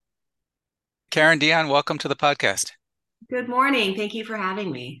Karen, Dion, welcome to the podcast. Good morning. Thank you for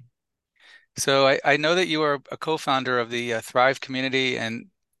having me. So I know that you are a co-founder of the Thrive community and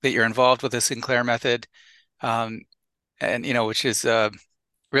that you're involved with the Sinclair method, um, and which is a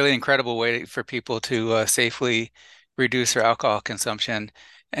really incredible way for people to safely reduce their alcohol consumption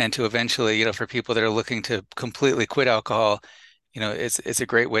and to eventually, for people that are looking to completely quit alcohol, it's a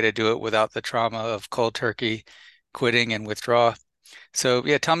great way to do it without the trauma of cold turkey quitting and withdrawal. So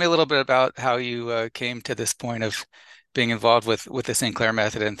yeah, tell me a little bit about how you came to this point of being involved with the Sinclair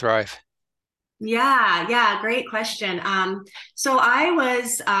method and Thrive. Yeah, great question. So I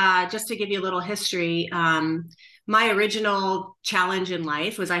was just to give you a little history. My original challenge in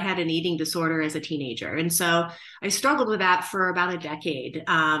life was I had an eating disorder as a teenager, and so I struggled with that for about a decade.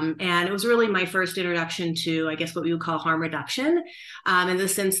 And it was really my first introduction to, I guess, what we would call harm reduction, in the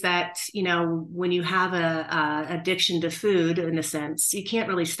sense that when you have a addiction to food, in a sense, you can't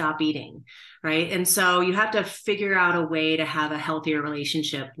really stop eating. Right. And so you have to figure out a way to have a healthier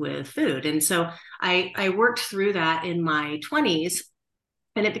relationship with food. And so I worked through that in my 20s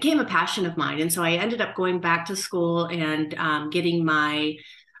and it became a passion of mine. And so I ended up going back to school and getting my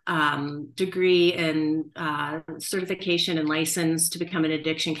degree and certification and license to become an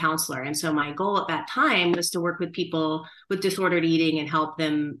addiction counselor. And so my goal at that time was to work with people with disordered eating and help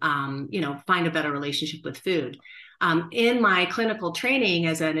them, find a better relationship with food. In my clinical training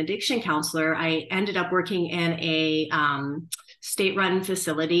as an addiction counselor, I ended up working in a state-run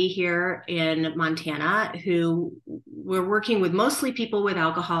facility here in Montana who were working with mostly people with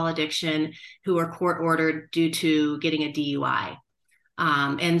alcohol addiction who are court-ordered due to getting a DUI.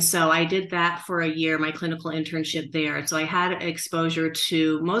 And so I did that for a year, my clinical internship there. So I had exposure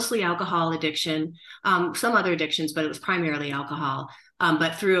to mostly alcohol addiction, some other addictions, but it was primarily alcohol,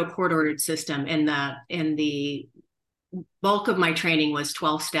 but through a court-ordered system. And the bulk of my training was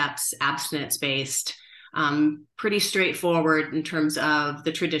 12 steps, abstinence based, pretty straightforward in terms of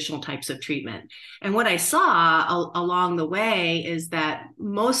the traditional types of treatment. And what I saw along the way is that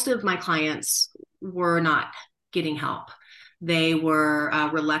most of my clients were not getting help. They were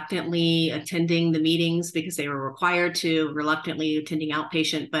reluctantly attending the meetings because they were required to, reluctantly attending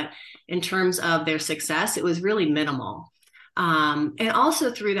outpatient. But in terms of their success, it was really minimal. And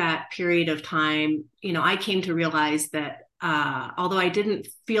also through that period of time, I came to realize that although I didn't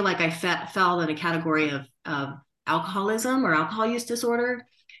feel like I fell in a category of alcoholism or alcohol use disorder,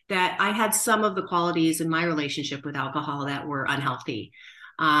 that I had some of the qualities in my relationship with alcohol that were unhealthy.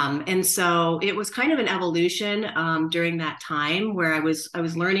 And so it was kind of an evolution during that time where I was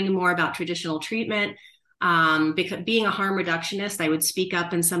learning more about traditional treatment. Because being a harm reductionist, I would speak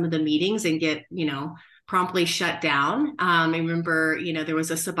up in some of the meetings and get, promptly shut down. I remember, there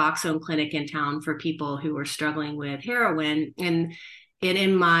was a Suboxone clinic in town for people who were struggling with heroin. And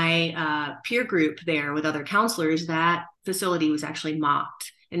in my peer group there with other counselors, that facility was actually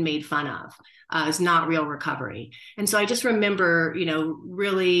mocked and made fun of. It's not real recovery. And so I just remember,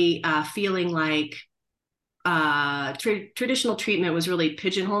 really feeling like traditional treatment was really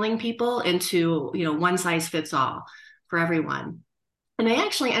pigeonholing people into, one size fits all for everyone. And I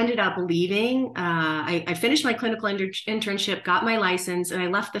actually ended up leaving. I finished my clinical internship, got my license, and I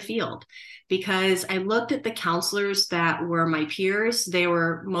left the field because I looked at the counselors that were my peers. They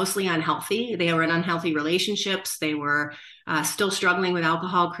were mostly unhealthy. They were in unhealthy relationships. They were still struggling with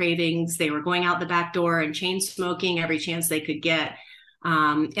alcohol cravings. They were going out the back door and chain smoking every chance they could get.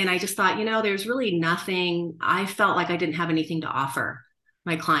 And I just thought, there's really nothing. I felt like I didn't have anything to offer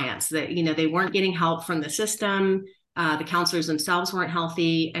my clients, that, they weren't getting help from the system. The counselors themselves weren't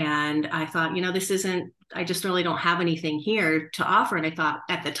healthy. And I thought, I just really don't have anything here to offer. And I thought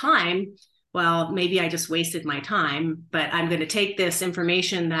at the time, well, maybe I just wasted my time, but I'm going to take this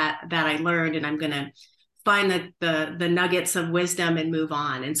information that I learned and I'm going to find the nuggets of wisdom and move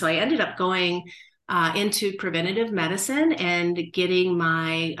on. And so I ended up going into preventative medicine and getting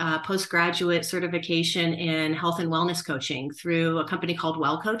my postgraduate certification in health and wellness coaching through a company called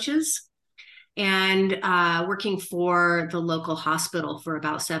Well Coaches, and working for the local hospital for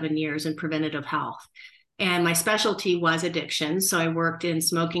about 7 years in preventative health. And my specialty was addiction. So I worked in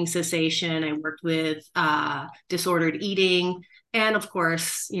smoking cessation, I worked with disordered eating, and of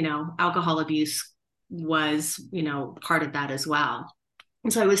course, alcohol abuse was, part of that as well.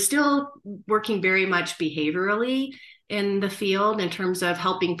 And so I was still working very much behaviorally in the field in terms of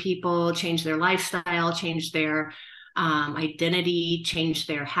helping people change their lifestyle, change their identity, change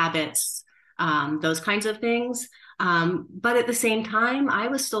their habits, those kinds of things. But at the same time, I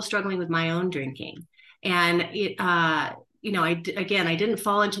was still struggling with my own drinking. And I didn't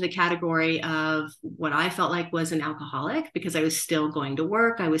fall into the category of what I felt like was an alcoholic because I was still going to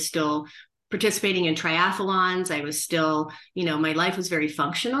work. I was still participating in triathlons. I was still, my life was very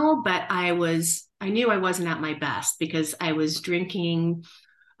functional, but I knew I wasn't at my best because I was drinking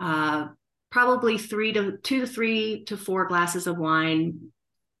uh, probably 2 to 3 to 4 glasses of wine,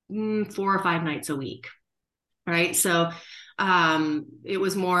 4 or 5 nights a week. Right. So it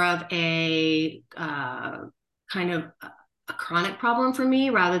was more of a kind of a chronic problem for me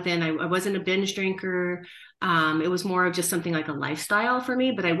rather than I wasn't a binge drinker. It was more of just something like a lifestyle for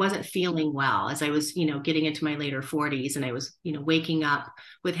me, but I wasn't feeling well as I was, getting into my later 40s, and I was, waking up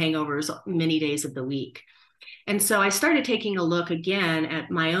with hangovers many days of the week. And so I started taking a look again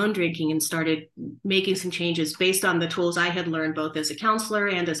at my own drinking and started making some changes based on the tools I had learned both as a counselor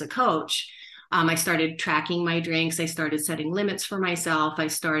and as a coach. I started tracking my drinks. I started setting limits for myself. I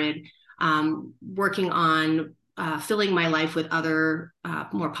started working on filling my life with other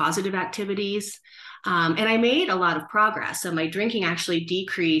more positive activities. And I made a lot of progress. So my drinking actually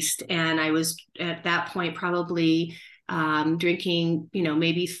decreased. And I was at that point probably drinking,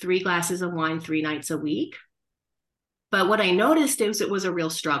 maybe 3 glasses of wine 3 nights a week. But what I noticed is it was a real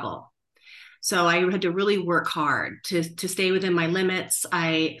struggle. So I had to really work hard to stay within my limits.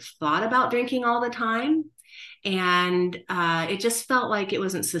 I thought about drinking all the time, and it just felt like it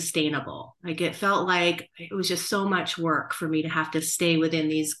wasn't sustainable. Like it felt like it was just so much work for me to have to stay within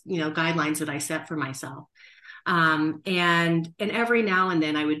these, guidelines that I set for myself. And every now and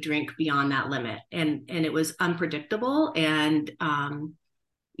then I would drink beyond that limit, and it was unpredictable and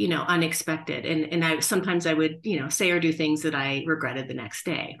unexpected. And I sometimes I would, say or do things that I regretted the next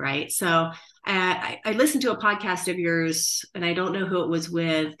day. Right. So I listened to a podcast of yours, and I don't know who it was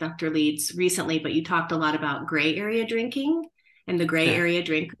with, Dr. Leeds, recently, but you talked a lot about gray area drinking and the gray Yeah. area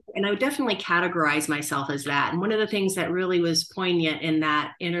drinker. And I would definitely categorize myself as that. And one of the things that really was poignant in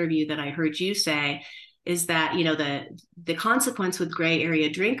that interview that I heard you say is that, the consequence with gray area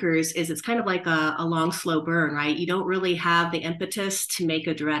drinkers is it's kind of like a long, slow burn, right? You don't really have the impetus to make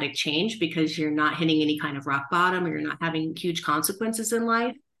a dramatic change because you're not hitting any kind of rock bottom, or you're not having huge consequences in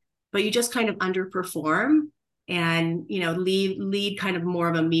life, but you just kind of underperform and, lead kind of more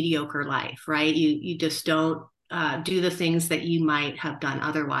of a mediocre life, right? You just don't do the things that you might have done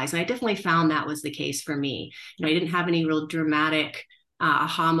otherwise. And I definitely found that was the case for me. I didn't have any real dramatic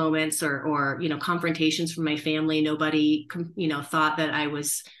aha moments or confrontations from my family. Nobody thought that I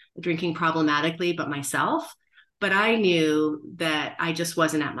was drinking problematically but myself, but I knew that I just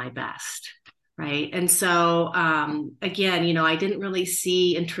wasn't at my best. Right. And so again, I didn't really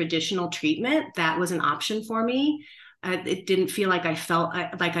see in traditional treatment that was an option for me. It didn't feel like I felt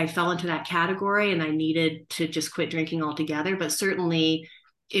like I fell into that category and I needed to just quit drinking altogether, but certainly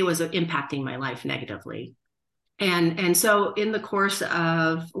it was impacting my life negatively. And so in the course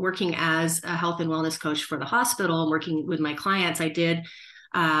of working as a health and wellness coach for the hospital and working with my clients, I did,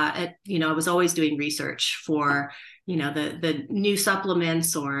 I was always doing research for, the new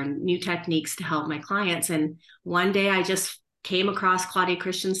supplements or new techniques to help my clients. And one day I just came across Claudia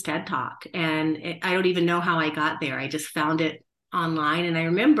Christian's TED Talk, and I don't even know how I got there. I just found it online. And I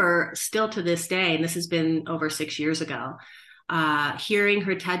remember still to this day, and this has been over 6 years ago, hearing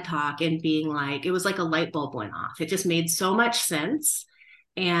her TED Talk and being like, it was like a light bulb went off. It just made so much sense.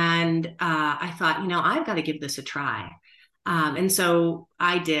 And I thought, I've got to give this a try. And so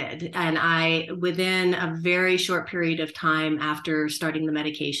I did. And within a very short period of time after starting the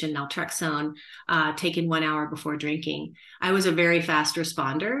medication, naltrexone, taken 1 hour before drinking, I was a very fast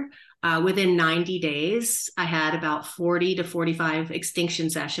responder. Within 90 days, I had about 40 to 45 extinction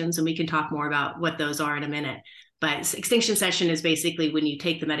sessions, and we can talk more about what those are in a minute. But extinction session is basically when you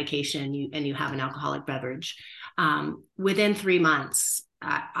take the medication and you have an alcoholic beverage. Within 3 months,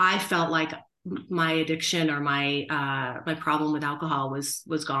 I felt like my addiction or my problem with alcohol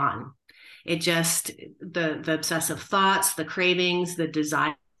was gone. It just the obsessive thoughts, the cravings, the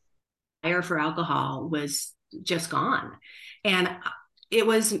desire for alcohol was just gone. And it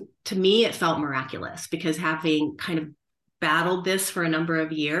was, to me, it felt miraculous because having kind of battled this for a number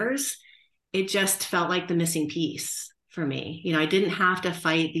of years, it just felt like the missing piece for me. I didn't have to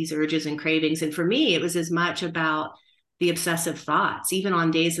fight these urges and cravings. And for me, it was as much about the obsessive thoughts. Even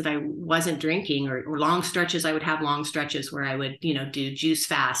on days that I wasn't drinking or long stretches, I would have long stretches where I would, do juice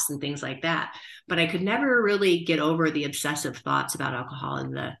fasts and things like that. But I could never really get over the obsessive thoughts about alcohol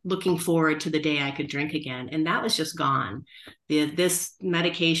and the looking forward to the day I could drink again. And that was just gone. This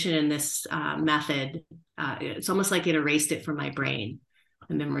medication and this method, it's almost like it erased it from my brain,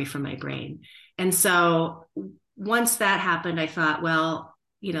 the memory from my brain. And so once that happened, I thought, well,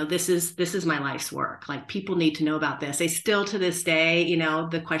 this is my life's work. Like, people need to know about this. I still, to this day,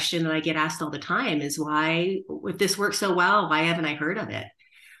 the question that I get asked all the time is, why, if this works so well, why haven't I heard of it?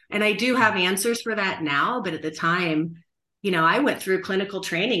 And I do have answers for that now, but at the time, I went through clinical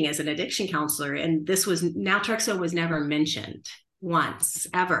training as an addiction counselor, and this was naltrexone was never mentioned once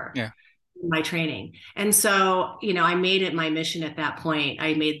ever Yeah. in my training. And so, I made it my mission at that point.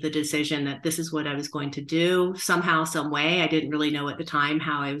 I made the decision that this is what I was going to do somehow, some way. I didn't really know at the time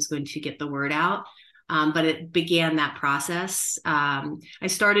how I was going to get the word out. But it began that process. I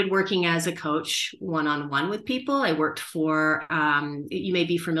started working as a coach one-on-one with people. I worked for, you may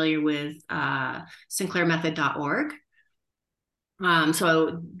be familiar with sinclairmethod.org.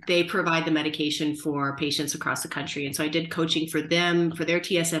 So they provide the medication for patients across the country. And so I did coaching for them, for their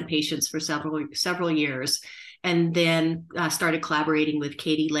TSM patients for several years. And then started collaborating with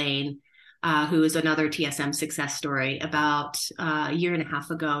Katie Lane, who is another TSM success story, about a year and a half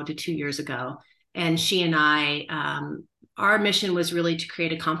ago to 2 years ago. And she and I, our mission was really to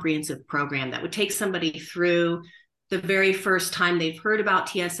create a comprehensive program that would take somebody through the very first time they've heard about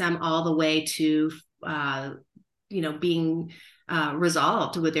TSM all the way to, being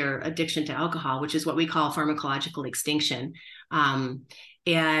resolved with their addiction to alcohol, which is what we call pharmacological extinction. And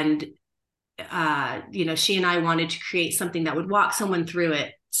she and I wanted to create something that would walk someone through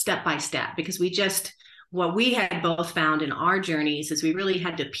it step by step, because what we had both found in our journeys is we really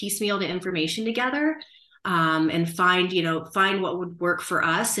had to piecemeal the information together, and find what would work for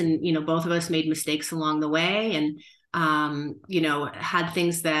us. And, both of us made mistakes along the way, and, had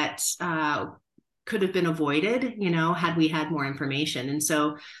things that could have been avoided, had we had more information. And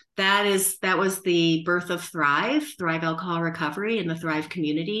so that was the birth of Thrive Alcohol Recovery, and the Thrive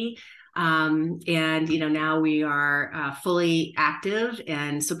community. And now we are fully active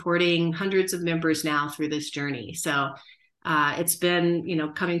and supporting hundreds of members now through this journey. So it's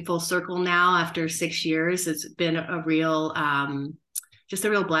been, coming full circle now after 6 years. It's been just a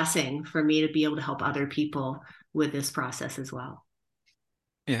real blessing for me to be able to help other people with this process as well.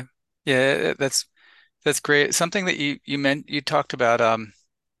 Yeah. Yeah, that's great. Something that you talked about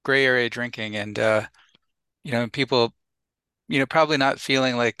gray area drinking, and people probably not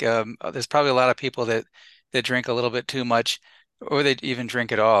feeling like there's probably a lot of people that drink a little bit too much, or they even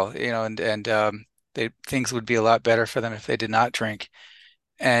drink at all, and things would be a lot better for them if they did not drink.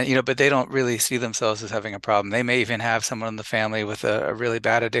 And but they don't really see themselves as having a problem. They may even have someone in the family with a really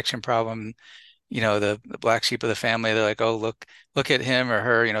bad addiction problem, the black sheep of the family. They're like, oh, look at him or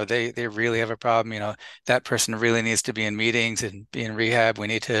her, they really have a problem. That person really needs to be in meetings and be in rehab. We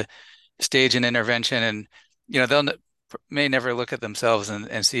need to stage an intervention. And they'll may never look at themselves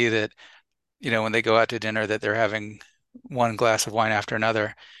and see that, when they go out to dinner, that they're having one glass of wine after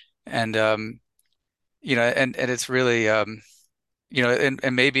another. And and it's really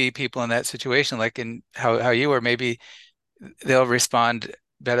and maybe people in that situation, like in how you were, maybe they'll respond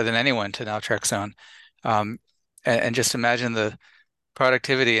better than anyone to naltrexone. Um, and just imagine the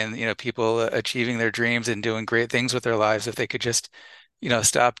productivity and people achieving their dreams and doing great things with their lives if they could just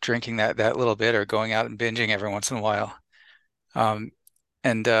stop drinking that little bit, or going out and binging every once in a while. Um,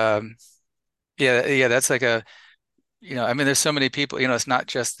 and yeah, that's like I mean, there's so many people, it's not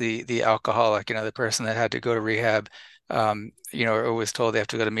just the alcoholic, the person that had to go to rehab, or was told they have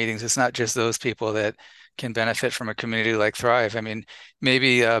to go to meetings. It's not just those people that can benefit from a community like Thrive. I mean,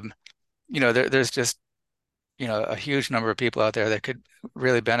 maybe there's just a huge number of people out there that could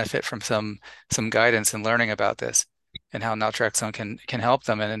really benefit from some guidance and learning about this, and how naltrexone can help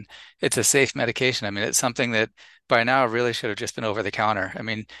them. And it's a safe medication. I mean, it's something that by now really should have just been over the counter. I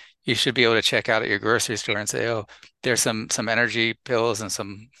mean, you should be able to check out at your grocery store and say, oh, there's some energy pills and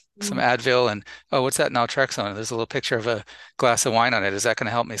some Advil, and oh, what's that naltrexone? There's a little picture of a glass of wine on it. Is that going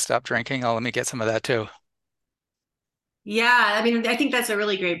to help me stop drinking? Oh, let me get some of that too. Yeah, I mean, I think that's a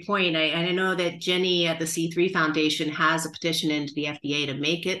really great point. And I know that Jenny at the C3 Foundation has a petition into the FDA to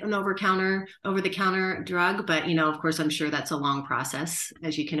make it an over the counter drug. But, of course, I'm sure that's a long process,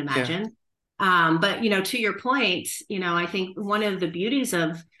 as you can Yeah. imagine. But, to your point, I think one of the beauties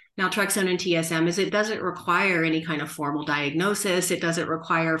of naltrexone and TSM is it doesn't require any kind of formal diagnosis. It doesn't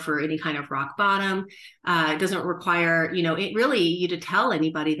require for any kind of rock bottom. It doesn't require, it really you to tell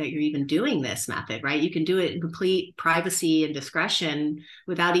anybody that you're even doing this method, right? You can do it in complete privacy and discretion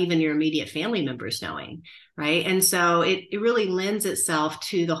without even your immediate family members knowing, right? And so it really lends itself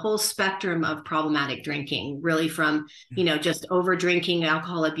to the whole spectrum of problematic drinking, really from, just over drinking,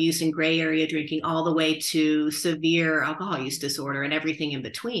 alcohol abuse and gray area drinking, all the way to severe alcohol use disorder and everything in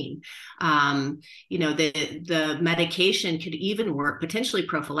between. The medication could even work potentially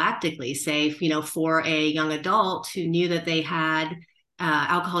prophylactically, say, for a young adult who knew that they had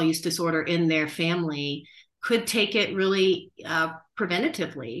alcohol use disorder in their family, could take it really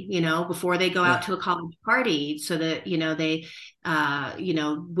preventatively, before they go Yeah. out to a college party so that, they,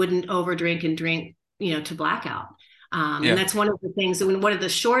 wouldn't overdrink and drink, to blackout. And Yeah. that's one of the things, one of the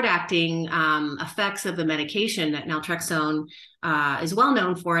short acting effects of the medication that naltrexone is well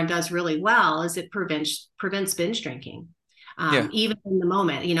known for and does really well is it prevents binge drinking. Yeah. Even in the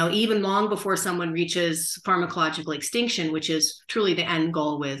moment, even long before someone reaches pharmacological extinction, which is truly the end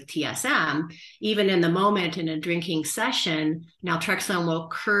goal with TSM, even in the moment in a drinking session, naltrexone will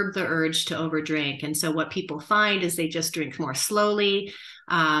curb the urge to overdrink. And so what people find is they just drink more slowly.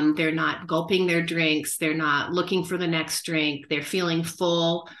 They're not gulping their drinks. They're not looking for the next drink. They're feeling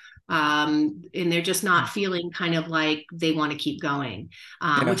full. And they're just not feeling kind of like they want to keep going,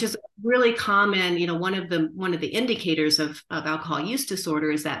 Yeah. which is really common. One of the indicators of alcohol use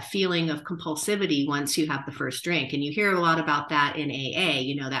disorder is that feeling of compulsivity once you have the first drink, and you hear a lot about that in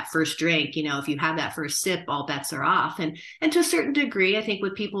AA. That first drink. If you have that first sip, all bets are off, and to a certain degree, I think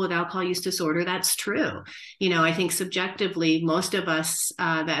with people with alcohol use disorder, that's true. I think subjectively, most of us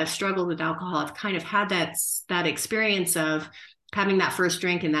that have struggled with alcohol have kind of had that experience of having that first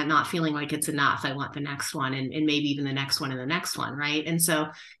drink and that not feeling like it's enough. I want the next one, and maybe even the next one and the next one, right? And so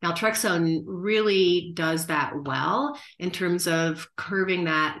naltrexone really does that well in terms of curbing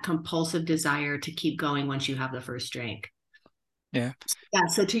that compulsive desire to keep going once you have the first drink. Yeah. Yeah,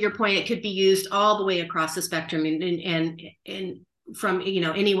 so to your point, it could be used all the way across the spectrum, and from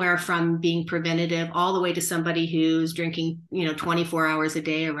anywhere from being preventative all the way to somebody who's drinking 24 hours a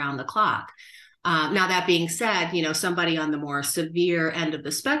day around the clock. Now, that being said, somebody on the more severe end of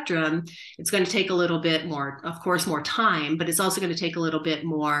the spectrum, it's going to take a little bit more, of course, more time, but it's also going to take a little bit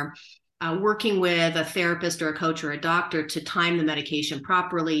more working with a therapist or a coach or a doctor to time the medication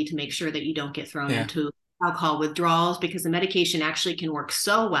properly to make sure that you don't get thrown Yeah. into alcohol withdrawals, because the medication actually can work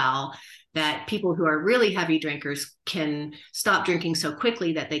so well that people who are really heavy drinkers can stop drinking so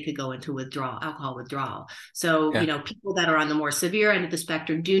quickly that they could go into alcohol withdrawal. So, Yeah. people that are on the more severe end of the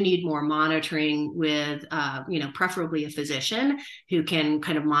spectrum do need more monitoring with, preferably a physician who can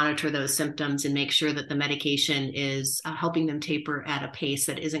kind of monitor those symptoms and make sure that the medication is helping them taper at a pace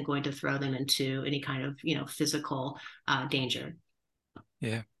that isn't going to throw them into any kind of, physical danger.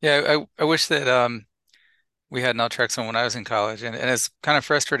 Yeah. Yeah. I wish that we had naltrexone when I was in college, and it's kind of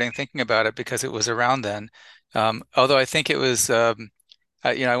frustrating thinking about it because it was around then. Although I think it was, I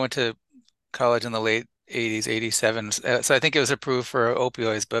went to college in the late 80s, 87, so I think it was approved for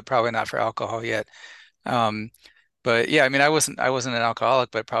opioids, but probably not for alcohol yet. Um, but yeah, I mean, I wasn't an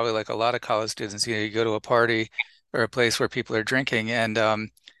alcoholic, but probably like a lot of college students, you go to a party or a place where people are drinking, and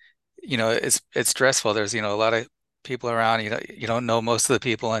it's stressful. There's, a lot of people around, you don't know most of the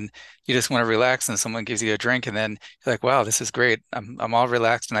people, and you just want to relax, and someone gives you a drink, and then you're like, wow, this is great. I'm all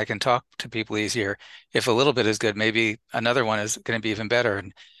relaxed and I can talk to people easier. If a little bit is good, maybe another one is going to be even better.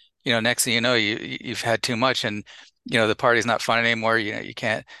 And next thing you know, you've had too much, and the party's not fun anymore. You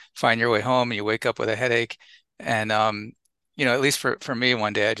can't find your way home, and you wake up with a headache. And at least for me,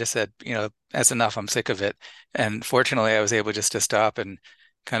 one day I just said, that's enough. I'm sick of it. And fortunately, I was able just to stop and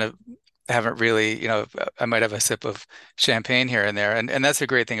kind of haven't really, I might have a sip of champagne here and there. And that's a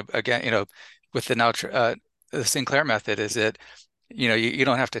great thing again, with the Sinclair method is that, you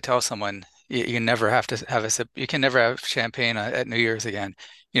don't have to tell someone you never have to have a sip. You can never have champagne at New Year's again.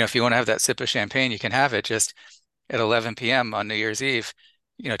 If you want to have that sip of champagne, you can have it just at 11 p.m. on New Year's Eve.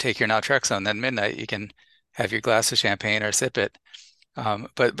 Take your naltrexone, then midnight you can have your glass of champagne or sip it.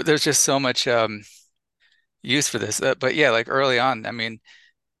 But there's just so much use for this. But yeah, like early on, I mean,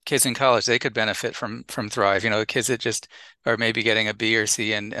 kids in college, they could benefit from Thrive. Kids that just are maybe getting a B or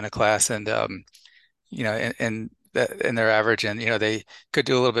C in a class, and in their average, and they could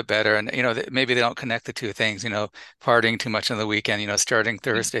do a little bit better, and maybe they don't connect the two things, partying too much on the weekend, starting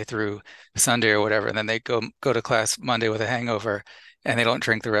Thursday through Sunday or whatever, and then they go to class Monday with a hangover, and they don't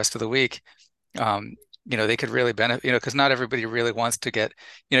drink the rest of the week. Um, they could really benefit, because not everybody really wants to get,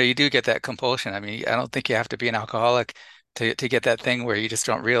 you do get that compulsion. I mean, I don't think you have to be an alcoholic to get that thing where you just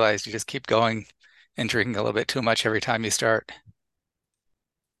don't realize you just keep going and drinking a little bit too much every time you start.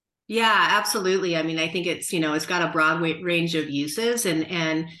 Yeah, absolutely. I mean, I think it's got a broad range of uses,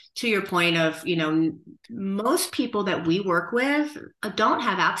 and to your point of, most people that we work with don't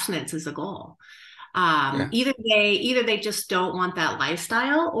have abstinence as a goal. Yeah. Either they just don't want that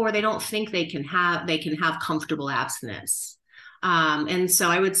lifestyle, or they don't think they can have comfortable abstinence. And so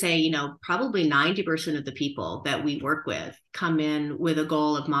I would say, probably 90% of the people that we work with come in with a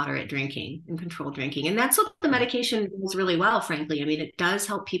goal of moderate drinking and controlled drinking. And that's what the Yeah. medication does really well, frankly. I mean, it does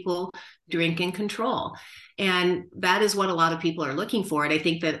help people drink in control. And that is what a lot of people are looking for. And I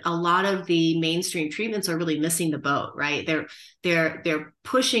think that a lot of the mainstream treatments are really missing the boat, right? They're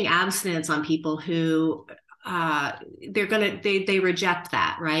pushing abstinence on people who they reject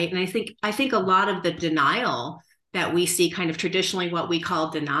that, right? And I think a lot of the denial that we see, kind of traditionally what we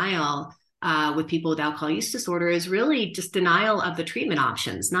call denial with people with alcohol use disorder, is really just denial of the treatment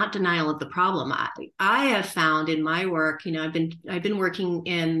options, not denial of the problem. I have found in my work, I've been working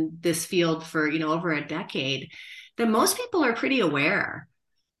in this field for over a decade, that most people are pretty aware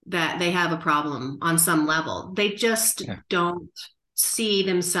that they have a problem on some level. They just Yeah. don't see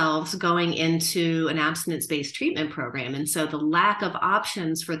themselves going into an abstinence-based treatment program. And so the lack of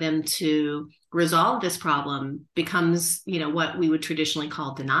options for them to resolve this problem becomes, what we would traditionally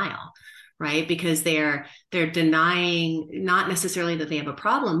call denial, right? Because they're denying not necessarily that they have a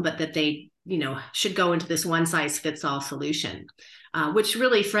problem, but that they, should go into this one size fits all solution. Which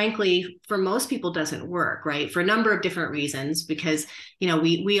really, frankly, for most people doesn't work, right? For a number of different reasons, because,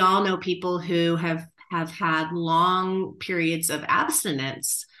 we all know people who have had long periods of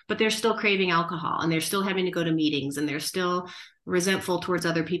abstinence, but they're still craving alcohol, and they're still having to go to meetings, and they're still resentful towards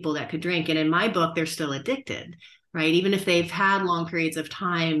other people that could drink. And in my book, they're still addicted, right? Even if they've had long periods of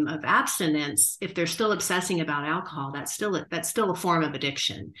time of abstinence, if they're still obsessing about alcohol, that's still a form of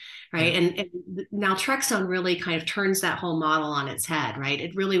addiction, Yeah. right? And naltrexone really kind of turns that whole model on its head, right?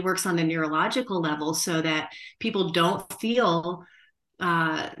 It really works on the neurological level so that people don't feel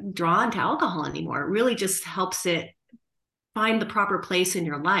drawn to alcohol anymore. It really just helps it find the proper place in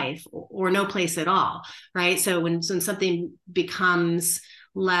your life, or no place at all, right? So when something becomes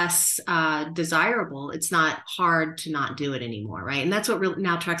less desirable, it's not hard to not do it anymore, right? And that's what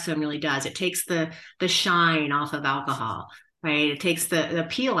naltrexone really does. It takes the shine off of alcohol, right? It takes the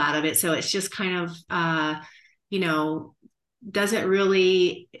appeal out of it, so it's just kind of you know doesn't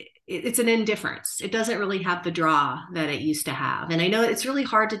really, it's an indifference. It doesn't really have the draw that it used to have. And I know it's really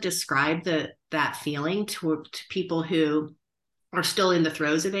hard to describe that feeling to people who are still in the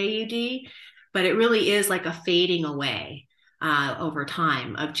throes of AUD, but it really is like a fading away over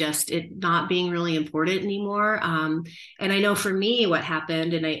time, of just it not being really important anymore. And I know for me, what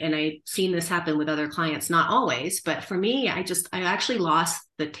happened, and I've seen this happen with other clients, not always, but for me, I actually lost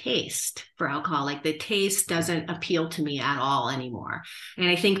the taste for alcohol. Like, the taste doesn't appeal to me at all anymore. And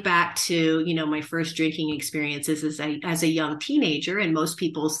I think back to, my first drinking experiences as a young teenager, and most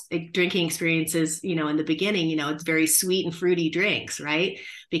people's drinking experiences, in the beginning, it's very sweet and fruity drinks, right?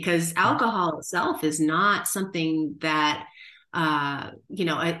 Because Mhm. alcohol itself is not something that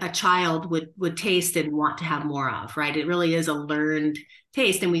a child would taste and want to have more of, right? It really is a learned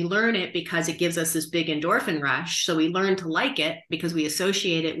taste, and we learn it because it gives us this big endorphin rush. So we learn to like it because we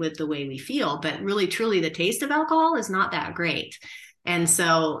associate it with the way we feel. But really, truly, the taste of alcohol is not that great. And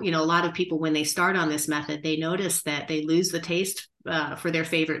so, a lot of people, when they start on this method, they notice that they lose the taste for their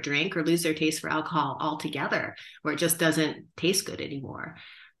favorite drink, or lose their taste for alcohol altogether, where it just doesn't taste good anymore,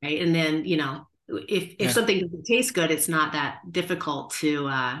 right? And then, if Yeah. something doesn't taste good, it's not that difficult to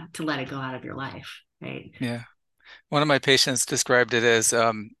let it go out of your life, right? Yeah. One of my patients described it as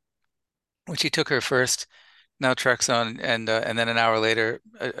when she took her first naltrexone and then an hour later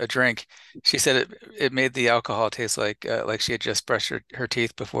a drink, she said it made the alcohol taste like she had just brushed her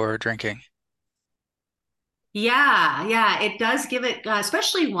teeth before drinking. Yeah, yeah, it does give it,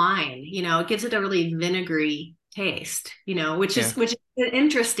 especially wine. It gives it a really vinegary taste. Which Yeah. is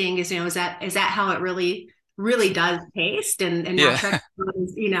interesting. Is that how it really does taste? And now Yeah. Trek,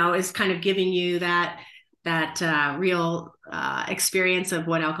 is kind of giving you that real experience of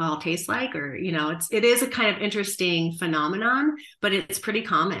what alcohol tastes like, or it is a kind of interesting phenomenon, but it's pretty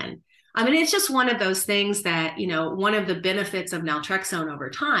common. I mean, it's just one of those things that, one of the benefits of naltrexone over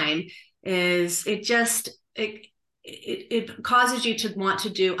time is it causes you to want to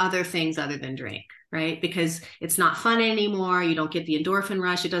do other things other than drink, right? Because it's not fun anymore. You don't get the endorphin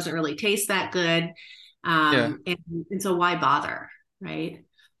rush. It doesn't really taste that good. Yeah. And so why bother, right? And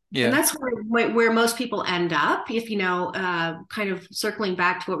Yeah. that's where most people end up. If kind of circling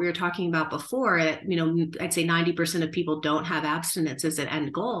back to what we were talking about before, I'd say 90% of people don't have abstinence as an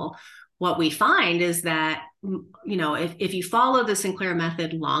end goal. What we find is that, if you follow the Sinclair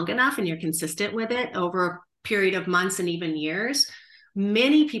method long enough and you're consistent with it over a period of months and even years,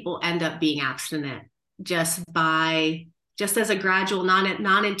 many people end up being abstinent just by just as a gradual,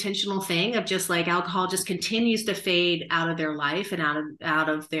 non-intentional thing of just like alcohol just continues to fade out of their life and out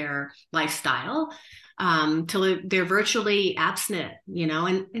of their lifestyle, till they're virtually abstinent,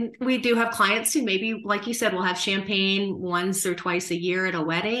 and we do have clients who maybe, like you said, will have champagne once or twice a year at a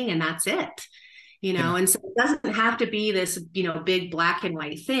wedding, and that's it. Yeah. And so it doesn't have to be this, big black and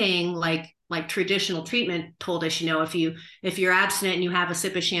white thing like traditional treatment told us, if you're abstinent and you have a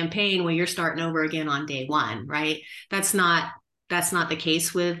sip of champagne, well, you're starting over again on day one, right? That's not the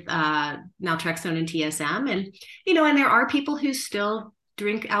case with naltrexone and TSM. And there are people who still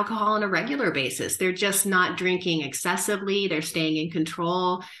drink alcohol on a regular basis. They're just not drinking excessively. They're staying in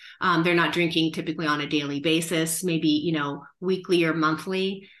control. They're not drinking typically on a daily basis, maybe, weekly or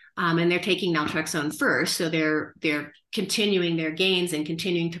monthly. And they're taking naltrexone first, so they're continuing their gains and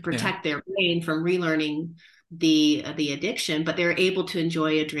continuing to Yeah. protect their brain from relearning the addiction, but they're able to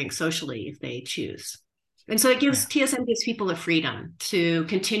enjoy a drink socially if they choose. And so Yeah. TSM gives people the freedom to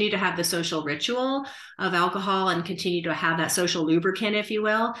continue to have the social ritual of alcohol and continue to have that social lubricant, if you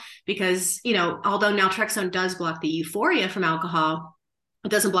will, because, although naltrexone does block the euphoria from alcohol, it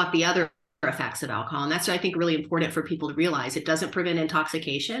doesn't block the other effects of alcohol. And that's, I think, really important for people to realize. It doesn't prevent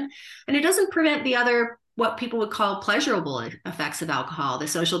intoxication, and it doesn't prevent the other, what people would call pleasurable effects of alcohol, the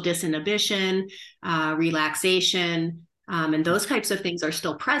social disinhibition, relaxation, and those types of things are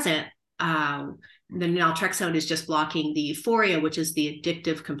still present. The naltrexone is just blocking the euphoria, which is the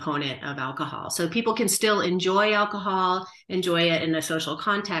addictive component of alcohol. So people can still enjoy alcohol, enjoy it in a social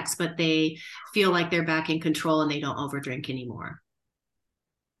context, but they feel like they're back in control and they don't overdrink anymore.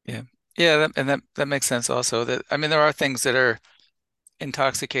 Yeah. Yeah, and that makes sense also. That I mean, there are things that are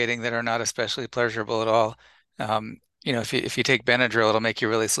intoxicating that are not especially pleasurable at all. If you take Benadryl, it'll make you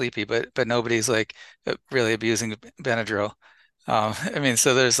really sleepy, but nobody's like really abusing Benadryl. I mean,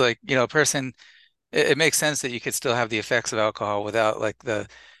 so there's like, a person, it makes sense that you could still have the effects of alcohol without like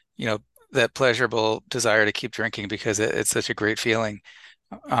you know, that pleasurable desire to keep drinking because it's such a great feeling.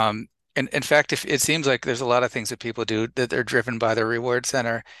 Um, and in fact, if it seems like there's a lot of things that people do that they're driven by the reward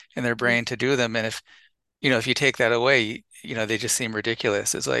center in their brain to do them, and if you take that away, they just seem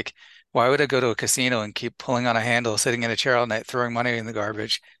ridiculous. It's like, why would I go to a casino and keep pulling on a handle, sitting in a chair all night, throwing money in the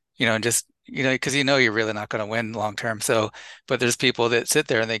garbage, and just, because you're really not going to win long term. So, but there's people that sit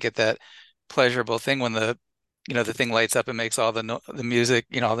there and they get that pleasurable thing when the thing lights up and makes all the no the music,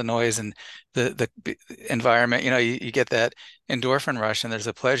 all the noise and the environment, you get that endorphin rush and there's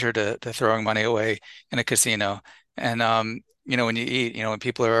a pleasure to throwing money away in a casino. And, when you eat, when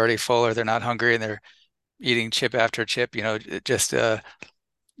people are already full or they're not hungry and they're eating chip after chip, it just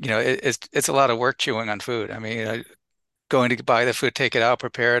it's a lot of work chewing on food. I mean, going to buy the food, take it out,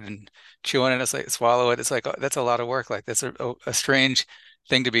 prepare it, and chew on it. It's like swallow it. It's like that's a lot of work. Like that's a strange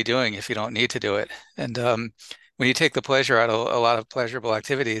thing to be doing if you don't need to do it. And when you take the pleasure out of a lot of pleasurable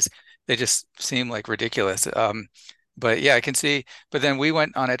activities, they just seem like ridiculous. But yeah, I can see. But then we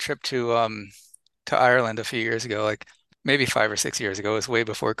went on a trip to Ireland a few years ago, like maybe 5 or 6 years ago. It was way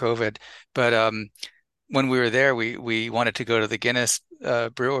before COVID. But when we were there, we wanted to go to the Guinness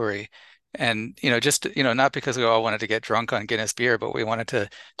brewery, and just not because we all wanted to get drunk on Guinness beer, but we wanted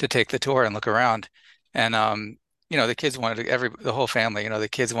to take the tour and look around, and the kids wanted to the whole family, the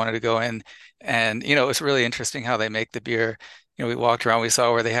kids wanted to go in, and it was really interesting how they make the beer. We walked around, we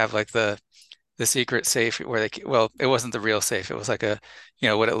saw where they have like the secret safe where well, it wasn't the real safe, it was like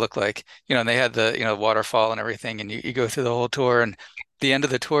what it looked like, and they had the waterfall and everything, and you go through the whole tour, and the end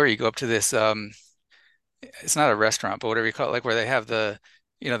of the tour you go up to this it's not a restaurant, but whatever you call it, like where they have the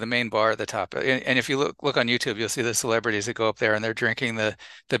main bar at the top. And if you look on YouTube, you'll see the celebrities that go up there and they're drinking the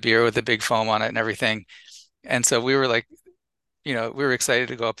beer with the big foam on it and everything. And so we were like, we were excited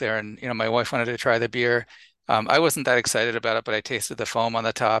to go up there, and my wife wanted to try the beer. I wasn't that excited about it, but I tasted the foam on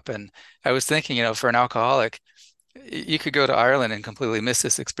the top, and I was thinking, for an alcoholic, you could go to Ireland and completely miss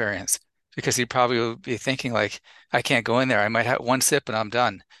this experience because you probably would be thinking like, I can't go in there. I might have one sip and I'm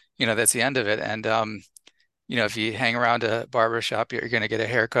done. That's the end of it. And if you hang around a barber shop, you're going to get a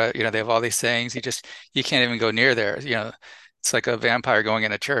haircut. They have all these sayings. You can't even go near there. It's like a vampire going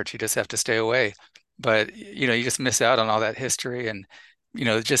in a church. You just have to stay away. But, you just miss out on all that history and,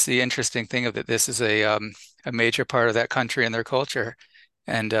 just the interesting thing of that this is a major part of that country and their culture.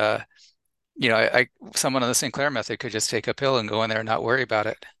 And, someone on the Sinclair method could just take a pill and go in there and not worry about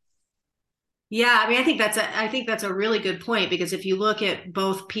it. Yeah, I mean, I think that's a really good point, because if you look at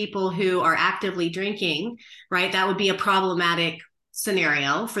both people who are actively drinking, right, that would be a problematic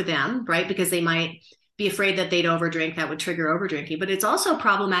scenario for them, right? Because they might be afraid that they'd overdrink, that would trigger overdrinking. But it's also a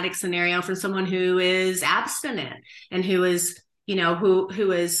problematic scenario for someone who is abstinent and who is,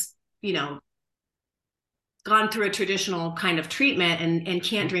 who is, gone through a traditional kind of treatment and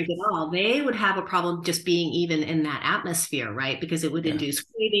can't Mhm. drink at all, they would have a problem just being even in that atmosphere, right? Because it would Yeah, induce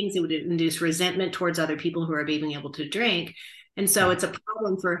cravings, it would induce resentment towards other people who are being able to drink. And so yeah, it's a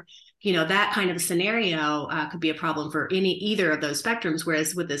problem for, that kind of a scenario could be a problem for either of those spectrums.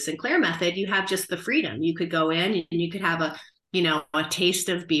 Whereas with the Sinclair method, you have just the freedom. You could go in and you could have a taste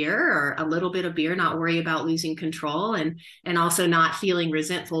of beer or a little bit of beer, not worry about losing control and also not feeling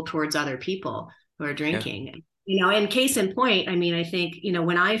resentful towards other people who are yeah, drinking. And case in point, I mean, I think,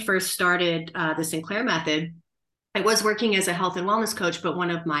 when I first started the Sinclair method, I was working as a health and wellness coach, but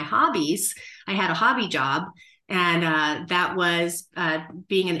one of my hobbies, I had a hobby job, and that was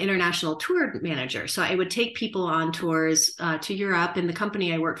being an international tour manager. So I would take people on tours to Europe. And the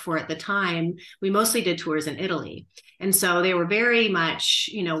company I worked for at the time, we mostly did tours in Italy. And so they were very much,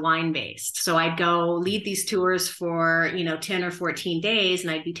 wine based. So I'd go lead these tours for, 10 or 14 days,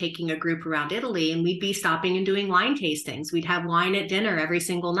 and I'd be taking a group around Italy, and we'd be stopping and doing wine tastings. We'd have wine at dinner every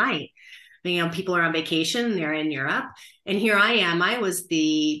single night. People are on vacation, they're in Europe, and here I am. I was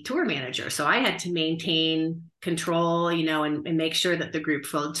the tour manager, so I had to maintain control, and make sure that the group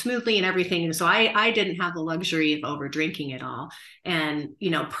flowed smoothly and everything. And so I didn't have the luxury of over drinking at all. And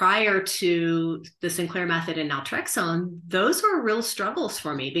prior to the Sinclair method and naltrexone, those were real struggles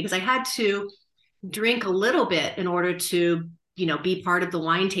for me because I had to drink a little bit in order to be part of the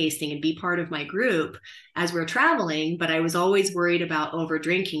wine tasting and be part of my group as we're traveling. But I was always worried about over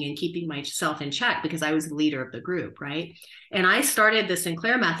drinking and keeping myself in check because I was the leader of the group, right? And I started the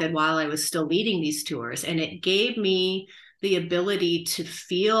Sinclair method while I was still leading these tours, and it gave me the ability to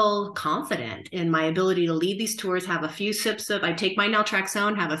feel confident in my ability to lead these tours, have a few sips of, I take my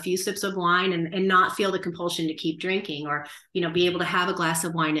naltrexone, have a few sips of wine, and not feel the compulsion to keep drinking, or be able to have a glass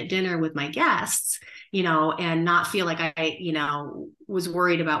of wine at dinner with my guests, and not feel like I, was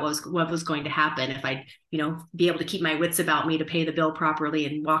worried about what was going to happen if I, be able to keep my wits about me to pay the bill properly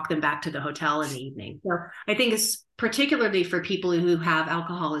and walk them back to the hotel in the evening. So I think it's particularly for people who have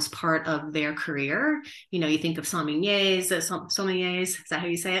alcohol as part of their career. You think of sommeliers, is that how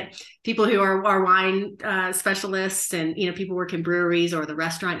you say it? People who are wine specialists, and people work in breweries or the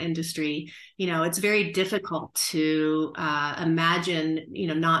restaurant industry. It's very difficult to imagine,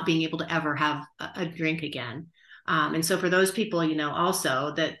 not being able to ever have a drink again. And so for those people,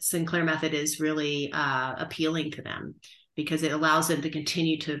 also that Sinclair method is really appealing to them because it allows them to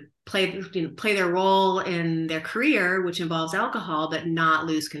continue to play their role in their career, which involves alcohol, but not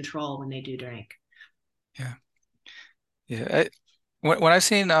lose control when they do drink. yeah, yeah. When I've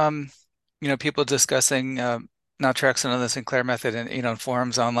seen people discussing naltrexone and the Sinclair method and in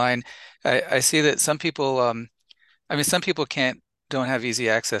forums online, I see that some people I mean some people don't have easy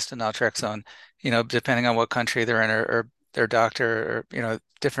access to naltrexone, depending on what country they're in or their doctor or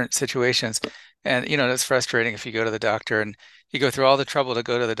different situations. And it's frustrating if you go to the doctor and you go through all the trouble to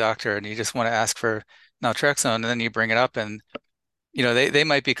go to the doctor and you just want to ask for naltrexone and then you bring it up and they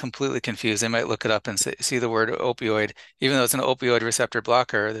might be completely confused. They might look it up and see the word opioid, even though it's an opioid receptor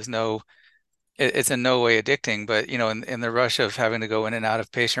blocker. It's in no way addicting, but in the rush of having to go in and out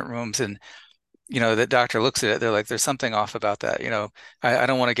of patient rooms and the doctor looks at it, they're like, there's something off about that. I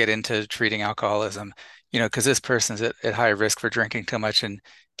don't want to get into treating alcoholism, because this person's at high risk for drinking too much and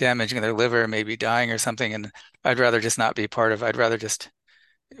damaging their liver, maybe dying or something. And I'd rather just not be part of, I'd rather just,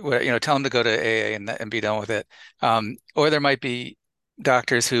 tell them to go to AA and be done with it. Or there might be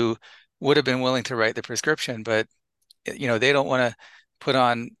doctors who would have been willing to write the prescription, but they don't want to put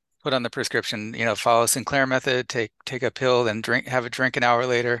on put on the prescription, follow Sinclair method, take a pill, then have a drink an hour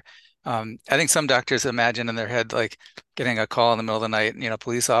later. I think some doctors imagine in their head like getting a call in the middle of the night,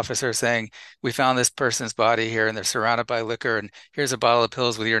 police officer saying, "We found this person's body here, and they're surrounded by liquor, and here's a bottle of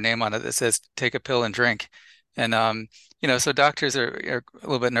pills with your name on it that says take a pill and drink." And so doctors are a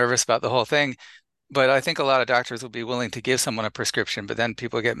little bit nervous about the whole thing. But I think a lot of doctors will be willing to give someone a prescription, but then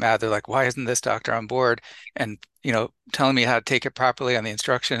people get mad. They're like, why isn't this doctor on board and, telling me how to take it properly on the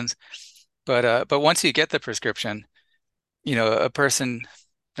instructions? But once you get the prescription, a person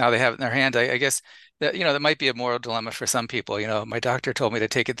now they have it in their hand. I guess that, that might be a moral dilemma for some people. My doctor told me to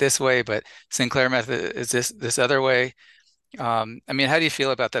take it this way, but Sinclair method is this other way. I mean, how do you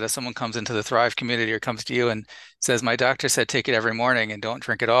feel about that if someone comes into the Thrive community or comes to you and says, my doctor said take it every morning and don't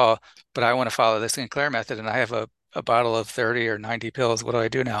drink at all, but I want to follow the Sinclair method and I have a bottle of 30 or 90 pills. What do I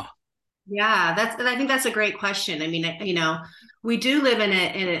do now? Yeah, I think that's a great question. I mean, we do live in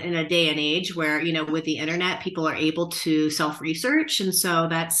a day and age where, with the internet, people are able to self-research. And so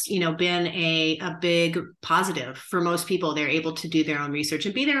that's, been a big positive for most people. They're able to do their own research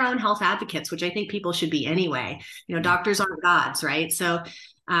and be their own health advocates, which I think people should be anyway. Doctors aren't gods, right? So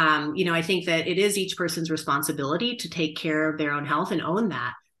I think that it is each person's responsibility to take care of their own health and own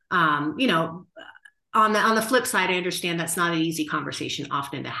that. Um, you know, on the flip side, I understand that's not an easy conversation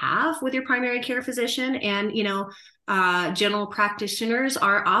often to have with your primary care physician, and general practitioners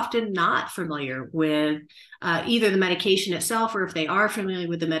are often not familiar with either the medication itself, or if they are familiar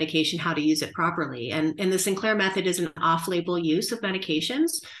with the medication, how to use it properly. And the Sinclair method is an off-label use of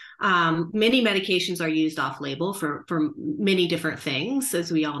medications. Many medications are used off-label for many different things,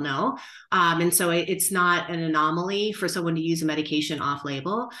 as we all know, and so it's not an anomaly for someone to use a medication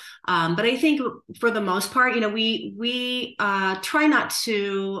off-label. But I think for the most part, we try not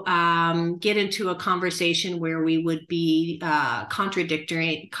to get into a conversation where we would be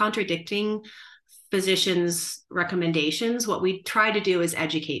contradicting physicians' recommendations. What we try to do is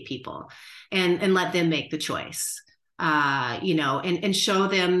educate people and let them make the choice. And show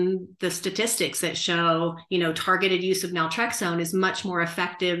them the statistics that show, targeted use of naltrexone is much more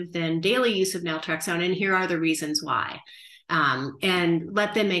effective than daily use of naltrexone. And here are the reasons why. And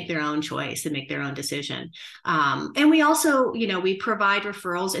let them make their own choice and make their own decision. And we also, we provide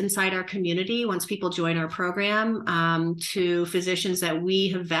referrals inside our community once people join our program to physicians that we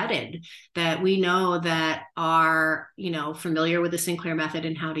have vetted, that we know that are, familiar with the Sinclair method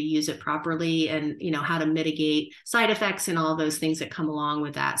and how to use it properly, and, how to mitigate side effects and all those things that come along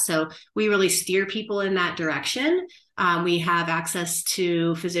with that. So we really steer people in that direction. We have access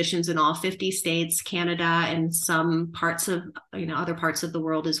to physicians in all 50 states, Canada, and some parts of, other parts of the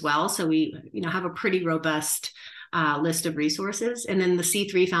world as well. So we, have a pretty robust list of resources. And then the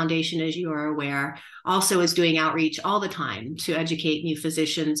C3 Foundation, as you are aware, also is doing outreach all the time to educate new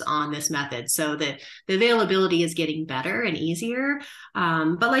physicians on this method, so that the availability is getting better and easier.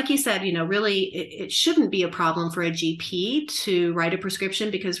 But like you said, really it shouldn't be a problem for a GP to write a prescription,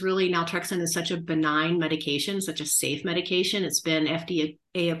 because really naltrexone is such a benign medication, such a safe medication. It's been FDA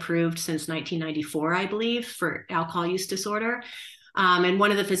approved since 1994, I believe, for alcohol use disorder. And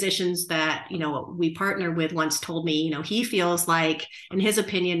one of the physicians that, we partner with once told me, he feels like, in his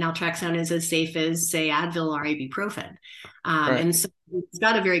opinion, naltrexone is as safe as, say, Advil or ibuprofen. Right. And so it's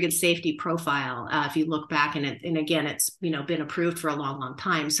got a very good safety profile. If you look back, and again, it's, been approved for a long, long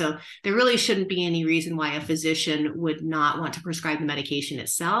time. So there really shouldn't be any reason why a physician would not want to prescribe the medication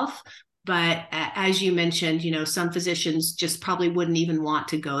itself. But as you mentioned, some physicians just probably wouldn't even want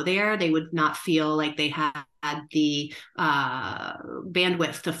to go there. They would not feel like they had the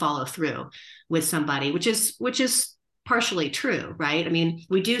bandwidth to follow through with somebody, which is partially true, right? I mean,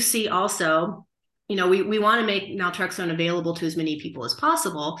 we do see also, we want to make naltrexone available to as many people as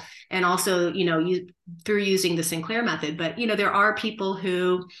possible, and also, through using the Sinclair method. But there are people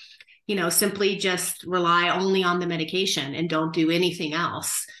who, simply just rely only on the medication and don't do anything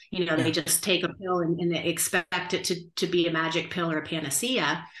else. They Yeah. just take a pill and they expect it to be a magic pill or a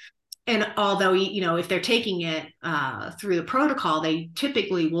panacea. And although, if they're taking it through the protocol, they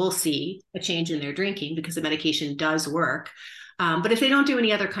typically will see a change in their drinking, because the medication does work. But if they don't do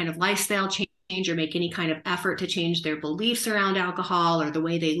any other kind of lifestyle change, or make any kind of effort to change their beliefs around alcohol, or the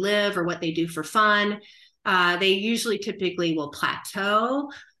way they live, or what they do for fun, they usually typically will plateau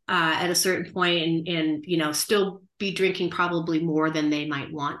at a certain point, and still be drinking probably more than they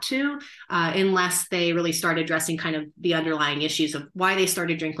might want to, unless they really start addressing kind of the underlying issues of why they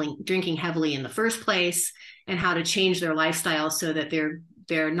started drinking heavily in the first place, and how to change their lifestyle so that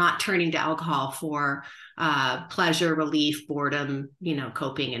they're not turning to alcohol for pleasure, relief, boredom,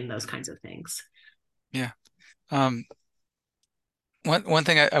 coping, and those kinds of things. Yeah. Um, one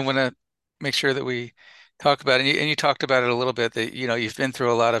thing I want to make sure that we talk about, and you talked about it a little bit, that you've been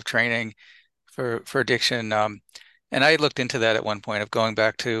through a lot of training for addiction, and I looked into that at one point, of going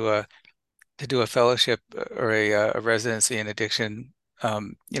back to do a fellowship or a residency in addiction,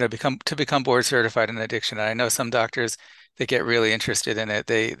 become board certified in addiction. And I know some doctors that get really interested in it.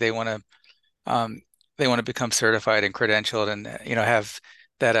 Um, they want to become certified and credentialed, and have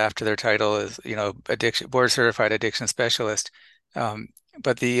that after their title is addiction board certified addiction specialist. Um,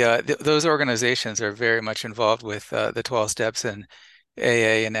 but those organizations are very much involved with the 12 steps and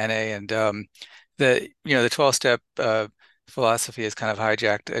AA and NA, and the 12 step philosophy has kind of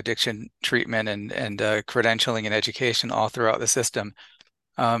hijacked addiction treatment and credentialing and education all throughout the system.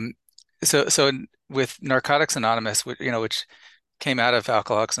 Um, so with Narcotics Anonymous, which came out of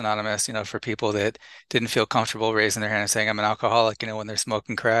Alcoholics Anonymous, for people that didn't feel comfortable raising their hand and saying, I'm an alcoholic, when they're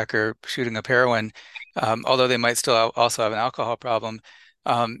smoking crack or shooting up heroin, although they might still also have an alcohol problem.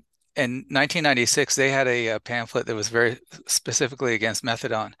 Um, in 1996, they had a pamphlet that was very specifically against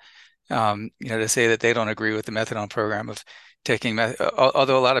methadone, to say that they don't agree with the methadone program of taking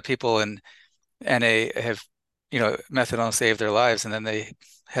although a lot of people in NA have, methadone saved their lives, and then they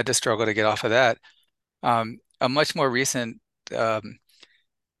had to struggle to get off of that. A much more recent um,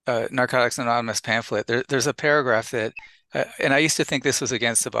 Narcotics Anonymous pamphlet, there's a paragraph that, and I used to think this was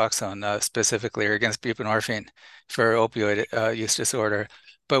against Suboxone specifically, or against buprenorphine for opioid use disorder.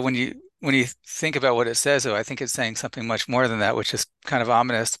 But when you think about what it says, though, I think it's saying something much more than that, which is kind of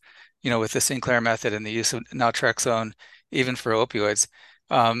ominous, with the Sinclair method and the use of naltrexone, even for opioids.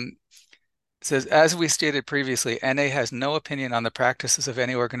 It says, as we stated previously, NA has no opinion on the practices of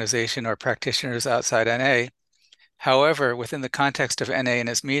any organization or practitioners outside NA. However, within the context of NA and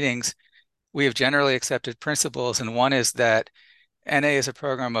its meetings, we have generally accepted principles, and one is that NA is a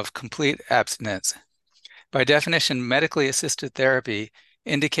program of complete abstinence. By definition, medically assisted therapy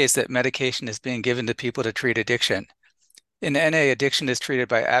indicates that medication is being given to people to treat addiction. In NA, addiction is treated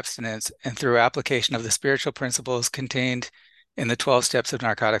by abstinence and through application of the spiritual principles contained in the 12 steps of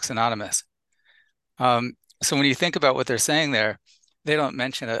Narcotics Anonymous. So when you think about what they're saying there, they don't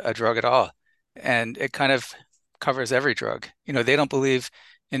mention a drug at all. And it kind of covers every drug. They don't believe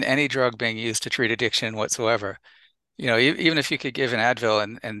in any drug being used to treat addiction whatsoever. Even if you could give an Advil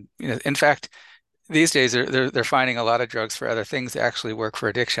and in fact, these days they're finding a lot of drugs for other things that actually work for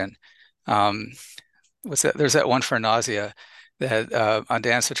addiction. What's that? There's that one for nausea that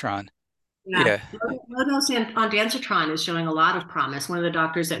ondansetron. Yeah, Yeah, low dose ondansetron is showing a lot of promise. One of the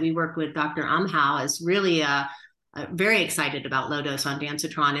doctors that we work with, Dr. Amhau, is really very excited about low dose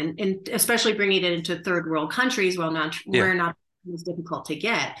ondansetron, and especially bringing it into third world countries yeah, where not is difficult to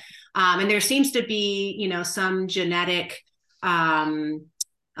get. And there seems to be, some genetic um,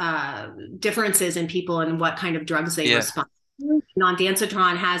 differences in people and what kind of drugs they yeah, respond.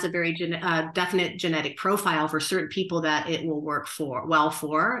 Non-dansetron has a very definite genetic profile for certain people that it will work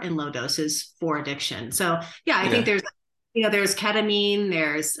for in low doses for addiction. So yeah, I think yeah, there's ketamine,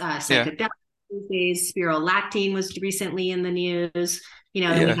 there's yeah, psychedelics these days. Spirolactine was recently in the news.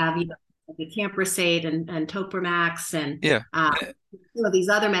 Then we yeah, have the camprosate and topramax and yeah, these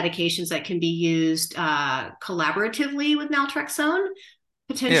other medications that can be used collaboratively with naltrexone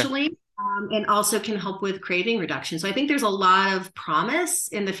yeah, potentially, and also can help with craving reduction. So I think there's a lot of promise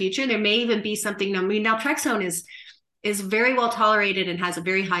in the future. There may even be something. I mean, naltrexone is very well tolerated and has a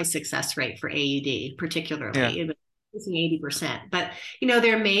very high success rate for AUD, yeah, particularly. It's 80%. But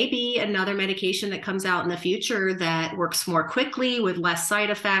there may be another medication that comes out in the future that works more quickly with less side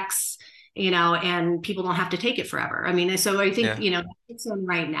effects, and people don't have to take it forever. I mean, so I think, yeah,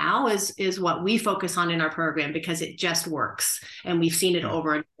 right now is what we focus on in our program because it just works. And we've seen it yeah,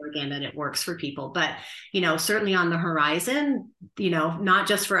 over and over again that it works for people. But, certainly on the horizon, not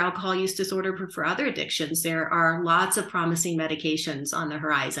just for alcohol use disorder, but for other addictions, there are lots of promising medications on the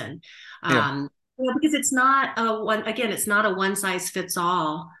horizon. yeah, Because it's not it's not a one size fits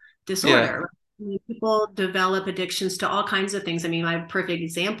all yeah, disorder. People develop addictions to all kinds of things. I mean, my perfect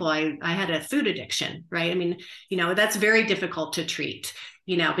example, I had a food addiction, right? I mean, that's very difficult to treat,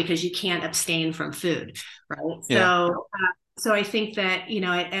 because you can't abstain from food, right? yeah, So I think that,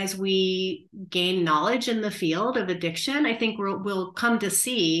 as we gain knowledge in the field of addiction, I think we'll come to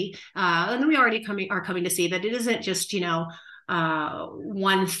see, and we already are coming to see that it isn't just,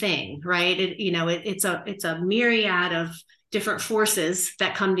 one thing, right? It's a myriad of different forces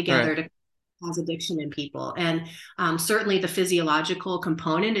that come right, together to cause addiction in people. And certainly the physiological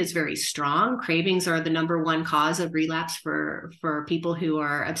component is very strong. Cravings are the number one cause of relapse for people who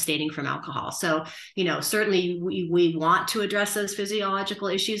are abstaining from alcohol. So, certainly we want to address those physiological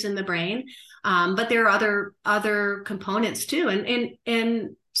issues in the brain. But there are other components too. And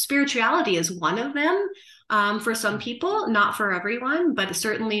spirituality is one of them. For some people, not for everyone, but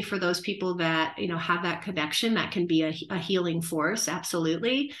certainly for those people that have that connection, that can be a healing force,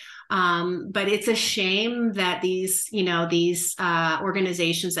 absolutely. But it's a shame that these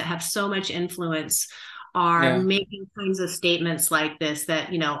organizations that have so much influence are yeah, making kinds of statements like this, that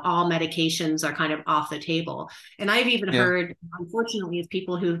all medications are kind of off the table. And I've even yeah, heard, unfortunately, of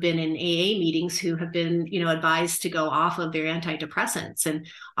people who've been in AA meetings who have been advised to go off of their antidepressants and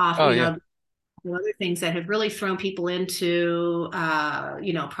off oh yeah, other things that have really thrown people into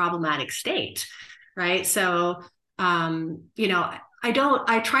problematic state, right? So I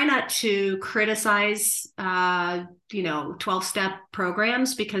try not to criticize 12-step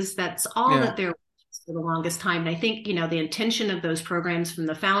programs because that's all yeah, that they're for the longest time. And I think, the intention of those programs from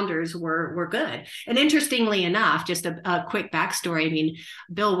the founders were good. And interestingly enough, just a quick backstory. I mean,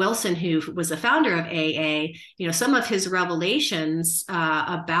 Bill Wilson, who was the founder of AA, some of his revelations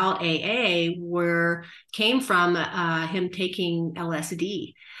about AA came from him taking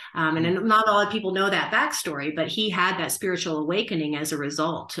LSD. And not a lot of people know that backstory, but he had that spiritual awakening as a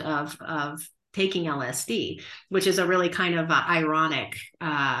result of taking LSD, which is a really kind of ironic,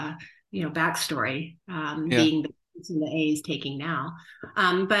 backstory, Yeah. being the A is taking now.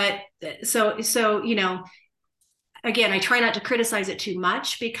 But so again, I try not to criticize it too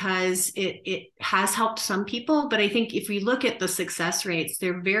much because it has helped some people. But I think if we look at the success rates,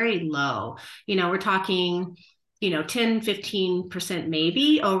 they're very low. We're talking 10-15%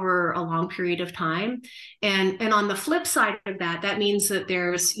 maybe over a long period of time. And on the flip side of that, that means that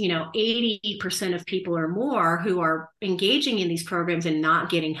there's 80% of people or more who are engaging in these programs and not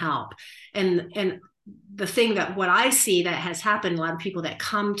getting help. And the thing that what I see that has happened, a lot of people that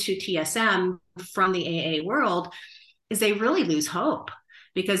come to TSM from the AA world, is they really lose hope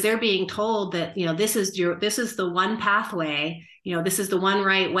because they're being told that this is the one pathway, this is the one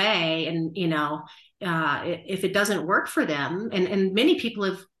right way. And if it doesn't work for them, and many people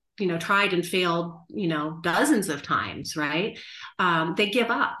have tried and failed dozens of times, right? They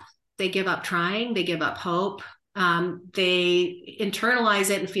give up trying, they give up hope. They internalize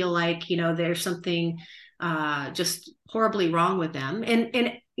it and feel like there's something just horribly wrong with them.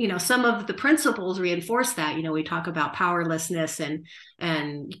 And some of the principles reinforce that. We talk about powerlessness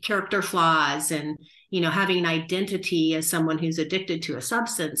and character flaws and having an identity as someone who's addicted to a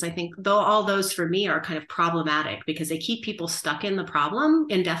substance. I think though all those for me are kind of problematic because they keep people stuck in the problem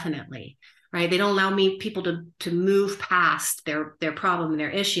indefinitely, right? They don't allow people to move past their problem and their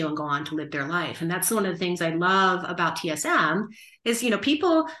issue and go on to live their life. And that's one of the things I love about TSM is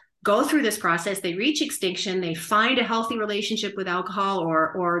people go through this process, they reach extinction, they find a healthy relationship with alcohol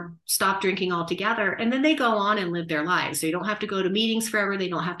or stop drinking altogether, and then they go on and live their lives. So you don't have to go to meetings forever. They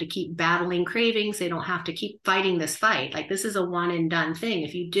don't have to keep battling cravings. They don't have to keep fighting this fight. Like, this is a one and done thing.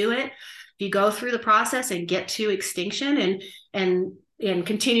 If you do it, if you go through the process and get to extinction and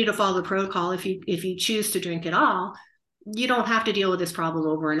continue to follow the protocol, if you choose to drink at all, you don't have to deal with this problem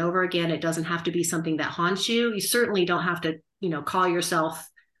over and over again. It doesn't have to be something that haunts you. You certainly don't have to, call yourself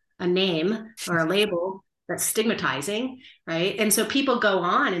a name or a label that's stigmatizing, right? And so people go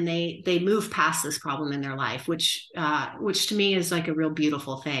on and they move past this problem in their life, which to me is like a real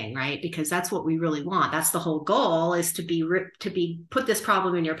beautiful thing, right? Because that's what we really want. That's the whole goal, is to be put this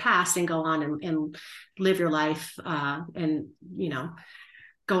problem in your past and go on and live your life and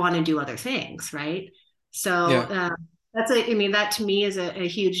go on and do other things, right? So Yeah. that to me is a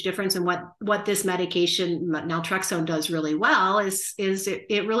huge difference. And what this medication naltrexone does really well is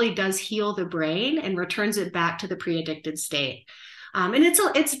it really does heal the brain and returns it back to the pre-addicted state. And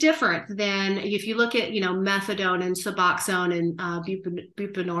it's different than if you look at methadone and Suboxone and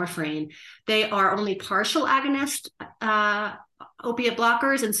buprenorphine. They are only partial agonist opiate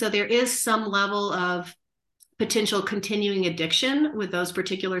blockers, and so there is some level of potential continuing addiction with those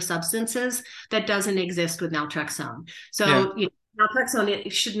particular substances that doesn't exist with naltrexone. Yeah. So, naltrexone,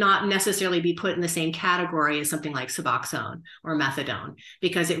 it should not necessarily be put in the same category as something like Suboxone or methadone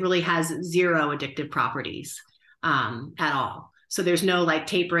because it really has zero addictive properties at all. So there's no like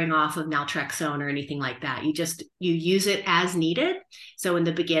tapering off of naltrexone or anything like that. You use it as needed. So in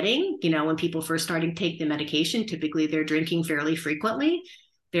the beginning, when people first starting to take the medication, typically they're drinking fairly frequently.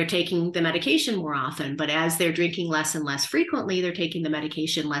 They're taking the medication more often, but as they're drinking less and less frequently, they're taking the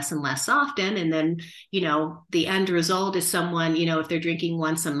medication less and less often. And then, the end result is someone, if they're drinking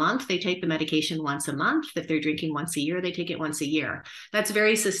once a month, they take the medication once a month. If they're drinking once a year, they take it once a year. That's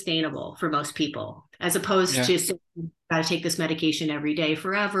very sustainable for most people, as opposed Yeah. to saying, you've got to take this medication every day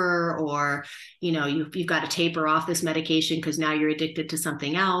forever, or, you've got to taper off this medication because now you're addicted to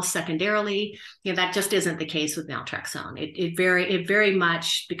something else secondarily. That just isn't the case with naltrexone. It very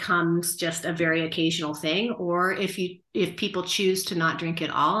much becomes just a very occasional thing. Or if people choose to not drink at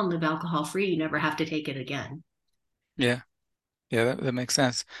all and live alcohol free, you never have to take it again. Yeah. Yeah. That makes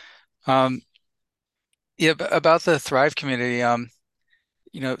sense. Um, yeah. About the Thrive community,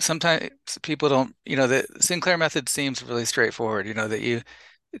 sometimes people don't, the Sinclair method seems really straightforward, that you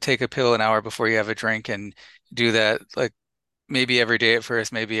take a pill an hour before you have a drink and do that like maybe every day at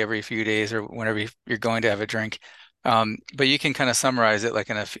first, maybe every few days or whenever you're going to have a drink. But you can kind of summarize it like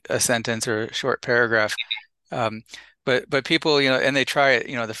in a sentence or a short paragraph. Um, but people, and they try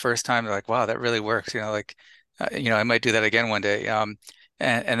it, the first time they're like, wow, that really works. Like, I might do that again one day. And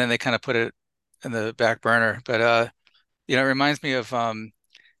then they kind of put it in the back burner. But it reminds me of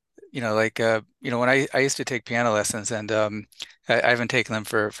when I used to take piano lessons, and I haven't taken them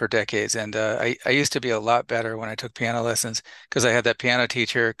for decades. And I used to be a lot better when I took piano lessons because I had that piano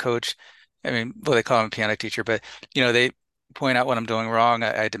teacher, coach. I mean, well, they call him a piano teacher, but they point out what I'm doing wrong.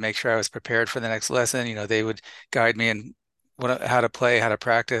 I had to make sure I was prepared for the next lesson. They would guide me in how to play, how to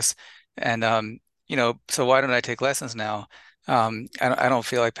practice. And so why don't I take lessons now? I don't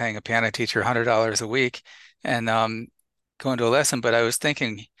feel like paying a piano teacher $100 a week and going to a lesson. But I was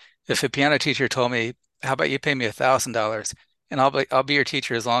thinking, if a piano teacher told me, "How about you pay me $1,000 and I'll be your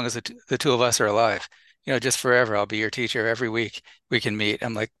teacher as long as the two of us are alive, just forever. I'll be your teacher every week we can meet."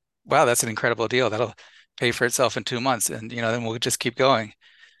 I'm like, wow, that's an incredible deal. That'll pay for itself in 2 months, and then we'll just keep going.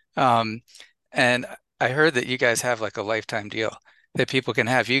 Um, and I heard that you guys have like a lifetime deal that people can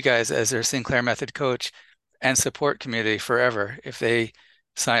have you guys as their Sinclair Method coach and support community forever if they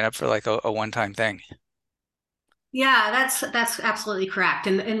sign up for like a one-time thing. Yeah, that's absolutely correct,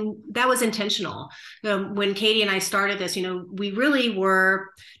 and that was intentional. When Katie and I started this, we really were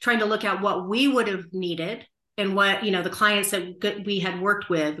trying to look at what we would have needed and what the clients that we had worked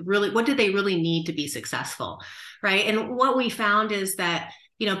with really, what did they really need to be successful, right? And what we found is that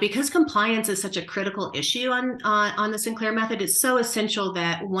because compliance is such a critical issue on the Sinclair method, it's so essential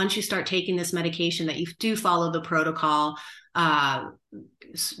that once you start taking this medication, that you do follow the protocol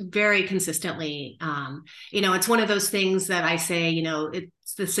very consistently. It's one of those things that I say,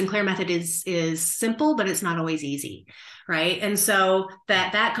 it's the Sinclair method is simple, but it's not always easy, right? And so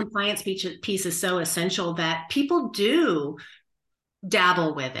that compliance piece is so essential that people do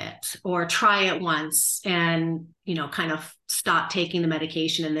dabble with it or try it once and kind of stop taking the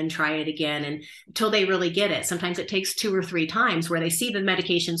medication and then try it again and until they really get it. Sometimes it takes 2 or 3 times where they see the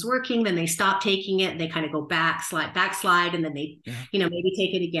medication's working, then they stop taking it and they kind of go backslide, and then they Yeah. maybe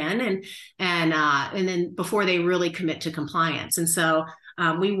take it again and then before they really commit to compliance. And so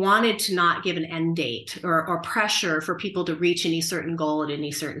we wanted to not give an end date or pressure for people to reach any certain goal at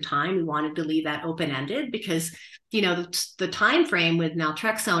any certain time. We wanted to leave that open-ended because the time frame with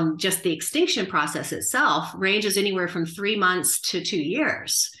naltrexone, just the extinction process itself, ranges anywhere from 3 months to 2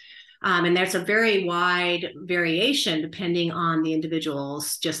 years. And there's a very wide variation depending on the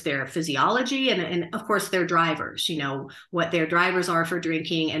individual's, just their physiology and of course their drivers, what their drivers are for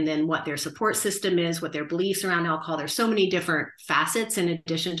drinking and then what their support system is, what their beliefs around alcohol. There's so many different facets in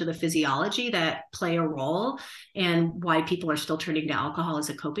addition to the physiology that play a role and why people are still turning to alcohol as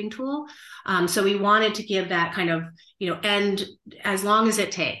a coping tool. So we wanted to give that kind of, end as long as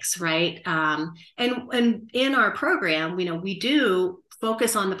it takes, right? And in our program, we do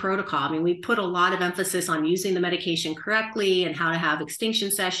focus on the protocol. I mean, we put a lot of emphasis on using the medication correctly and how to have extinction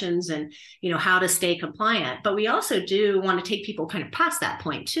sessions and, how to stay compliant. But we also do want to take people kind of past that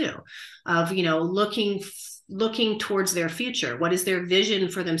point too, of, looking towards their future. What is their vision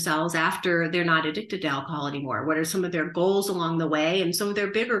for themselves after they're not addicted to alcohol anymore? What are some of their goals along the way and some of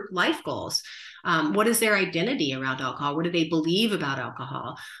their bigger life goals? What is their identity around alcohol? What do they believe about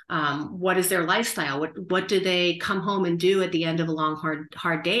alcohol? What is their lifestyle? What do they come home and do at the end of a long,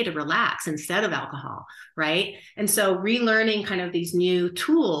 hard day to relax instead of alcohol, right? And so relearning kind of these new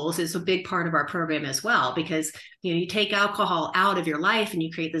tools is a big part of our program as well, because you take alcohol out of your life and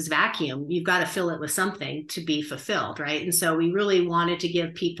you create this vacuum, you've got to fill it with something to be fulfilled, right? And so we really wanted to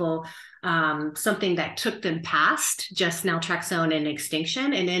give people something that took them past just naltrexone and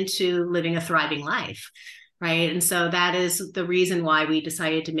extinction and into living a thriving life, right? And so that is the reason why we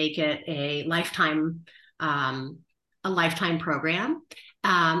decided to make it a lifetime program.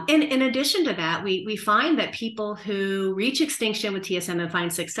 And in addition to that, we find that people who reach extinction with TSM and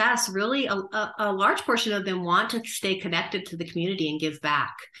find success, really a large portion of them want to stay connected to the community and give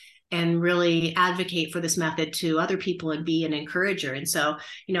back and really advocate for this method to other people and be an encourager. And so,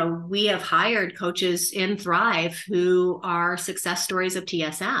 we have hired coaches in Thrive who are success stories of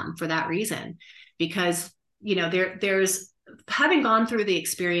TSM for that reason, because, there's having gone through the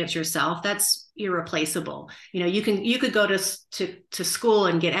experience yourself, that's irreplaceable. You could go to school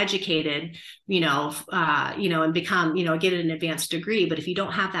and get educated, and become, get an advanced degree. But if you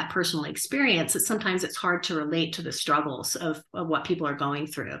don't have that personal experience, sometimes it's hard to relate to the struggles of what people are going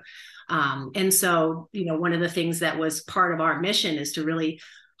through. And so, one of the things that was part of our mission is to really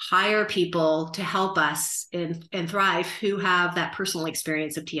hire people to help us in Thrive who have that personal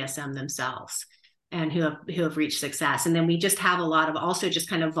experience of TSM themselves and who have reached success. And then we just have a lot of also just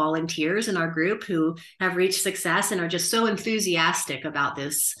kind of volunteers in our group who have reached success and are just so enthusiastic about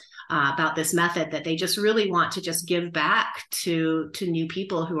this method that they just really want to just give back to new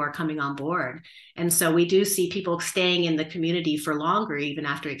people who are coming on board. And so we do see people staying in the community for longer, even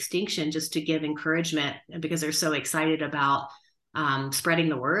after extinction, just to give encouragement because they're so excited about spreading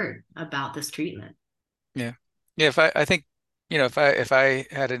the word about this treatment. Yeah. Yeah, I think, if I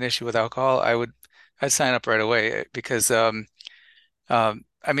had an issue with alcohol, I'd sign up right away because I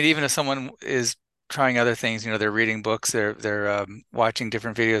mean, even if someone is trying other things, they're reading books, they're watching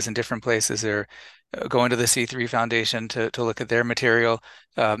different videos in different places, they're going to the C3 Foundation to look at their material.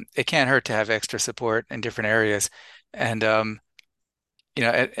 It can't hurt to have extra support in different areas. And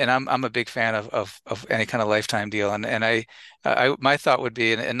and I'm a big fan of any kind of lifetime deal. And my thought would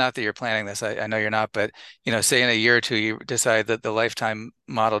be, and not that you're planning this, I know you're not, but say in a year or two you decide that the lifetime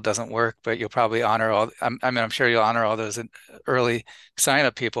model doesn't work, but you'll probably honor I mean, I'm sure you'll honor all those early sign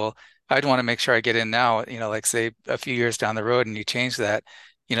up people. I'd want to make sure I get in now, like say a few years down the road and you change that,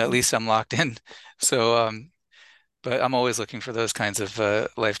 at least I'm locked in. So but I'm always looking for those kinds of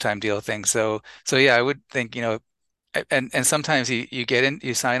lifetime deal things. So yeah, I would think, and sometimes you get in,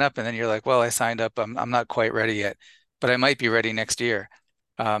 you sign up, and then you're like, well, I signed up. I'm not quite ready yet, but I might be ready next year.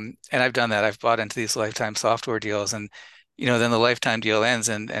 And I've done that. I've bought into these lifetime software deals, and then the lifetime deal ends,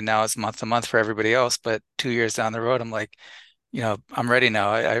 and now it's month to month for everybody else. But 2 years down the road, I'm like, I'm ready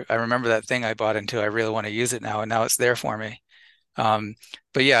now. I remember that thing I bought into. I really want to use it now, and now it's there for me. Um,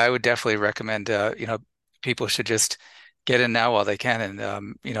 but yeah, I would definitely recommend, people should just get in now while they can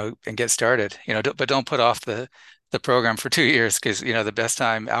and, and get started, but don't put off the program for 2 years because, the best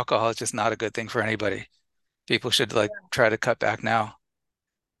time, alcohol is just not a good thing for anybody. People should like try to cut back now.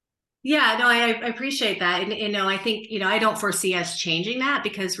 Yeah, no, I appreciate that. And, I think, I don't foresee us changing that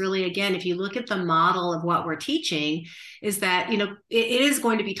because really, again, if you look at the model of what we're teaching, is that, it is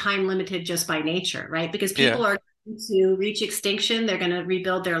going to be time limited just by nature, right? Because Yeah. people are going to reach extinction, they're going to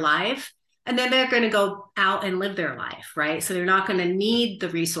rebuild their life, and then they're going to go out and live their life, right? So they're not going to need the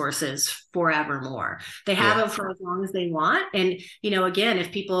resources forevermore. They have Yeah. them for as long as they want. And, again,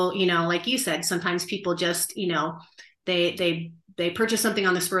 if people, like you said, sometimes people just, they purchase something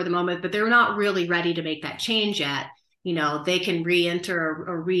on the spur of the moment, but they're not really ready to make that change yet. They can re-enter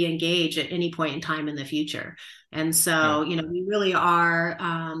or re-engage at any point in time in the future. And Yeah. so, we really are,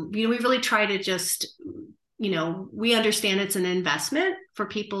 we really try to just, we understand it's an investment for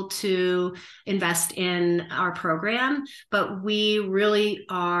people to invest in our program, but we really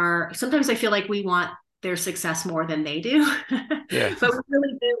are, sometimes I feel like we want their success more than they do. Yeah. But we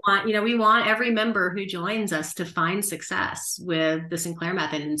really do want, we want every member who joins us to find success with the Sinclair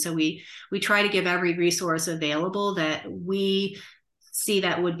method. And so we try to give every resource available that we see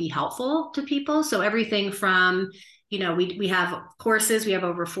that would be helpful to people. So everything from, we have courses, we have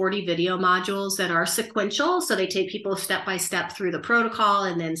over 40 video modules that are sequential. So they take people step by step through the protocol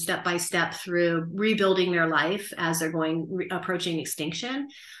and then step by step through rebuilding their life as they're approaching extinction.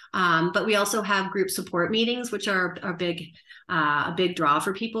 But we also have group support meetings, which are a big draw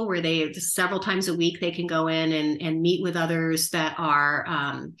for people where they several times a week they can go in and meet with others that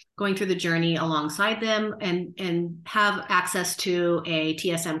are going through the journey alongside them and have access to a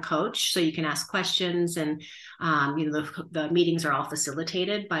TSM coach. So you can ask questions and the meetings are all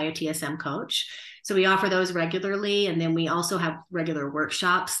facilitated by a TSM coach. So we offer those regularly. And then we also have regular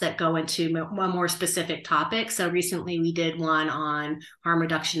workshops that go into one more specific topic. So recently we did one on harm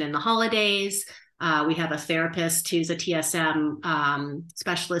reduction in the holidays. We have a therapist who's a TSM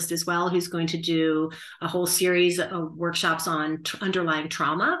specialist as well, who's going to do a whole series of workshops on underlying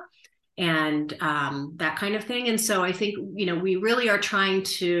trauma and that kind of thing. And so I think, we really are trying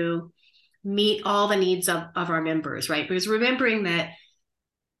to meet all the needs of our members, right? Because remembering that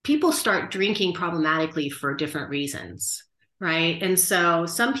people start drinking problematically for different reasons, right? And so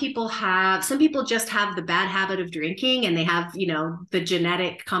some people just have the bad habit of drinking and they have, the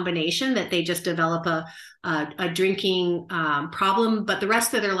genetic combination that they just develop a drinking problem, but the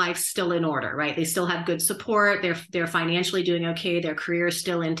rest of their life's still in order, right? They still have good support. They're financially doing okay. Their career is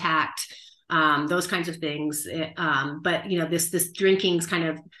still intact. Those kinds of things. But this drinking's kind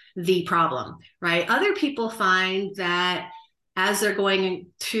of the problem, right? Other people find that as they're going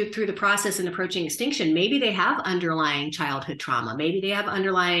through the process and approaching extinction, maybe they have underlying childhood trauma. Maybe they have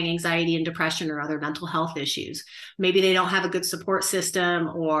underlying anxiety and depression or other mental health issues. Maybe they don't have a good support system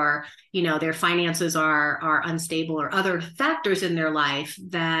or, their finances are unstable or other factors in their life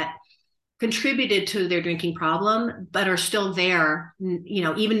that contributed to their drinking problem, but are still there,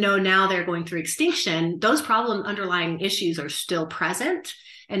 even though now they're going through extinction, those underlying issues are still present.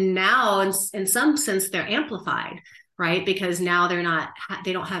 And now in some sense, they're amplified, right? Because now they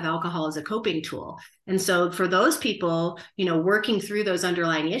don't have alcohol as a coping tool. And so for those people, working through those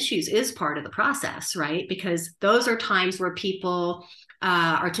underlying issues is part of the process, right? Because those are times where people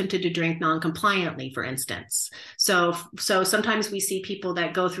are tempted to drink non-compliantly, for instance. So sometimes we see people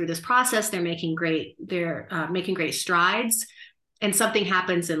that go through this process, they're making great strides. and something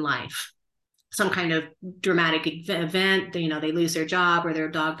happens in life, some kind of dramatic event, they lose their job or their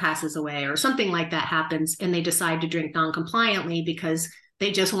dog passes away or something like that happens, and they decide to drink non-compliantly because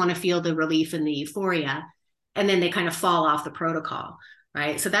they just want to feel the relief and the euphoria, and then they kind of fall off the protocol,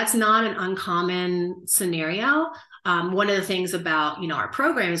 right? So that's not an uncommon scenario. One of the things about our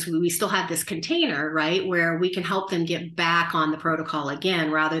programs, we still have this container, right, where we can help them get back on the protocol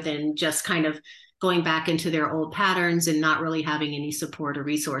again, rather than just kind of going back into their old patterns and not really having any support or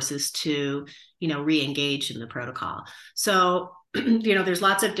resources to re-engage in the protocol. So there's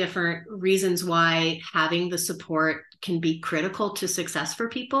lots of different reasons why having the support can be critical to success for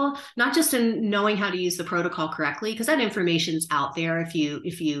people, not just in knowing how to use the protocol correctly, because that information's out there if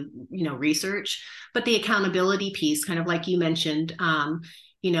you research, but the accountability piece, kind of like you mentioned,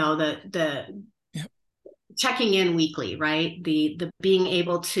 the Yeah. checking in weekly, right? The being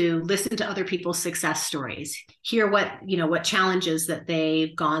able to listen to other people's success stories, hear what challenges that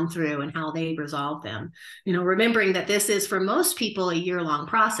they've gone through and how they resolve them. Remembering that this is for most people a year-long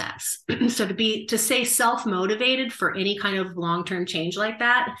process. So to stay self-motivated for any kind of long-term change like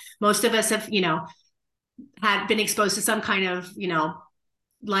that, most of us have, had been exposed to some kind of,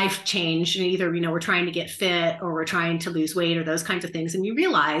 life change, and either we're trying to get fit or we're trying to lose weight or those kinds of things, and you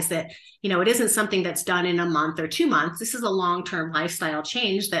realize that it isn't something that's done in a month or 2 months. This is a long-term lifestyle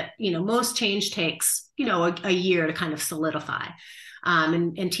change that most change takes a year to kind of solidify,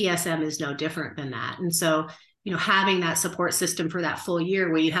 and TSM is no different than that. And so having that support system for that full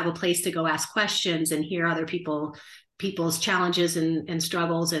year, where you have a place to go ask questions and hear other people's challenges and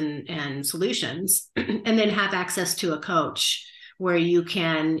struggles and solutions, and then have access to a coach where you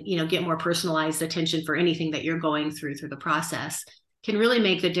can get more personalized attention for anything that you're going through the process, can really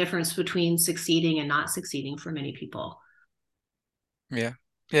make the difference between succeeding and not succeeding for many people. Yeah.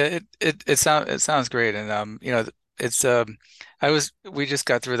 Yeah, it sounds great. And it's we just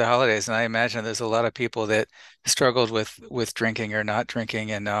got through the holidays, and I imagine there's a lot of people that struggled with drinking or not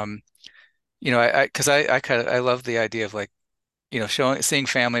drinking. And I because I kind of I love the idea of, like, seeing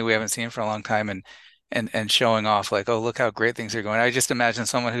family we haven't seen for a long time, and showing off, like, oh, look how great things are going. I just imagine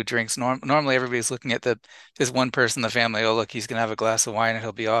someone who drinks, normally everybody's looking at this one person in the family. Oh, look, he's gonna have a glass of wine and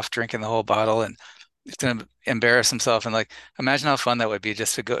he'll be off drinking the whole bottle, and he's gonna embarrass himself. And, like, imagine how fun that would be,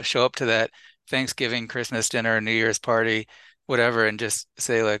 just to go show up to that Thanksgiving, Christmas dinner, New Year's party, whatever, and just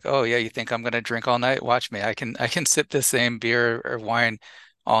say, like, oh yeah, you think I'm gonna drink all night? Watch me. I can sip the same beer or wine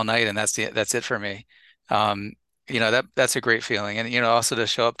all night, and that's it for me. Um, that's a great feeling. And also to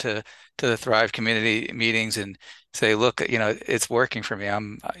show up to the Thrive community meetings and say, look, it's working for me.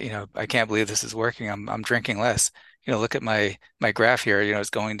 I can't believe this is working. I'm drinking less. Look at my graph here. It's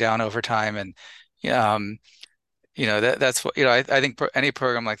going down over time. And yeah, that's what, I think any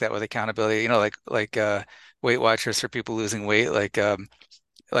program like that with accountability, Weight Watchers for people losing weight, like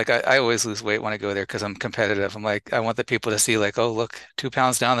I always lose weight when I go there because I'm competitive. I'm like, I want the people to see, like, oh, look, 2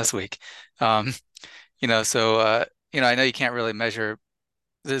 pounds down this week. Um, so I know you can't really measure,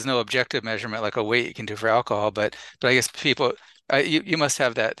 there's no objective measurement like a weight you can do for alcohol, but I guess people, you must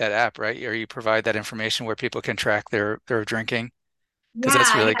have that app, right? Or you provide that information where people can track their drinking, because that's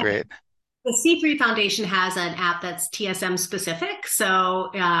Yeah, really yeah. great. The C3 Foundation has an app that's TSM specific.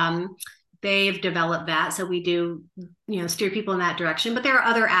 So they've developed that. So we do, steer people in that direction. But there are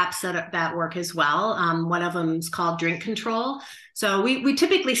other apps that work as well. One of them is called Drink Control. So we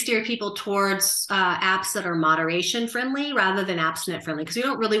typically steer people towards apps that are moderation friendly rather than abstinent friendly, because we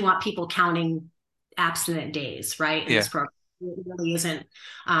don't really want people counting abstinent days, right, in this Yeah, program. It really isn't,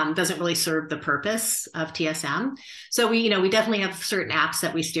 doesn't really serve the purpose of TSM. So we definitely have certain apps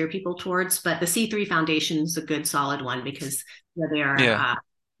that we steer people towards, but the C3 Foundation is a good solid one because they are yeah,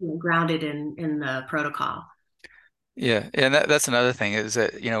 grounded in the protocol. yeah. And that's another thing, is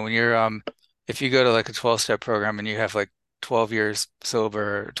that, when you're if you go to like a 12-step program and you have like 12 years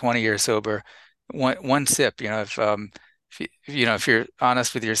sober, or 20 years sober, one sip, if you're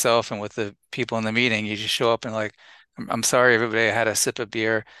honest with yourself and with the people in the meeting, you just show up and, like, I'm sorry, everybody, I had a sip of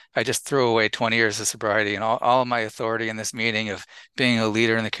beer. I just threw away 20 years of sobriety and all of my authority in this meeting of being a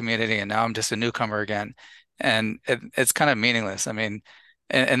leader in the community, and now I'm just a newcomer again. And it's kind of meaningless. I mean,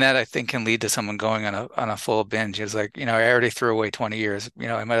 and that, I think, can lead to someone going on a full binge. It's like, I already threw away 20 years.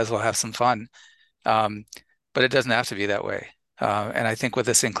 I might as well have some fun. Um, but it doesn't have to be that way. And I think with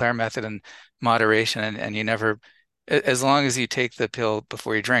the Sinclair method and moderation, and you never, as long as you take the pill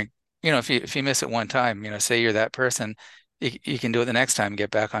before you drink, if you miss it one time, say you're that person, you can do it the next time and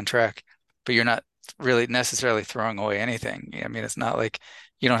get back on track. But you're not really necessarily throwing away anything. I mean, it's not like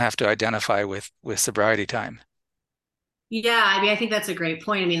you don't have to identify with sobriety time. Yeah, I mean, I think that's a great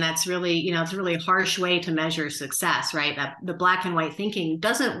point. I mean, that's really, it's a really harsh way to measure success, right? That the black and white thinking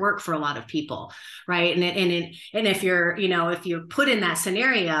doesn't work for a lot of people, right? And if you're, if you're put in that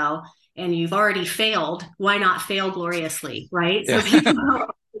scenario and you've already failed, why not fail gloriously, right? So Yeah. people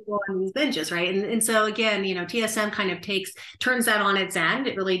don't go on these binges, right? And so again, TSM kind of turns that on its end.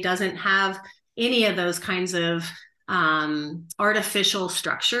 It really doesn't have any of those kinds of artificial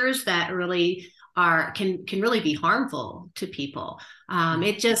structures that really can really be harmful to people.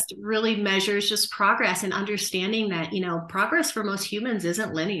 It just really measures just progress and understanding that progress for most humans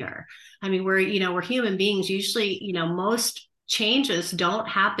isn't linear. I mean, we're human beings. Usually, most changes don't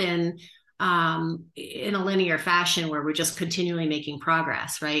happen in a linear fashion where we're just continually making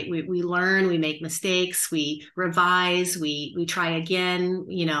progress, right? We learn, we make mistakes, we revise, we try again.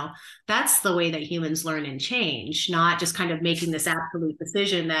 That's the way that humans learn and change, not just kind of making this absolute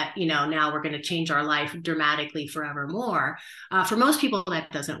decision that now we're going to change our life dramatically forevermore. For most people, that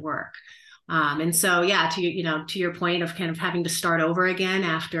doesn't work. And so, yeah, to your point of kind of having to start over again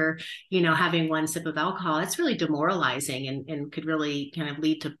after, having one sip of alcohol, it's really demoralizing and could really kind of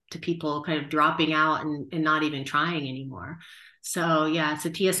lead to people kind of dropping out and not even trying anymore. So, yeah, so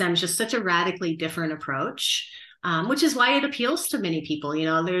TSM is just such a radically different approach. Which is why it appeals to many people.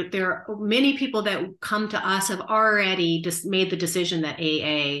 There are many people that come to us have already just made the decision that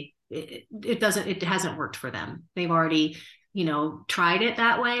AA it hasn't worked for them. They've already tried it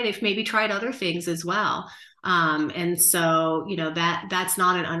that way. They've maybe tried other things as well. And so, that's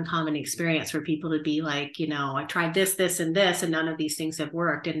not an uncommon experience for people to be like, I tried this, and this, and none of these things have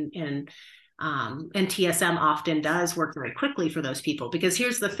worked. And TSM often does work very quickly for those people because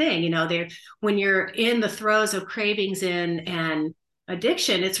here's the thing, when you're in the throes of cravings and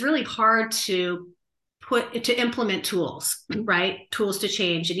addiction, it's really hard to implement tools, right? Tools to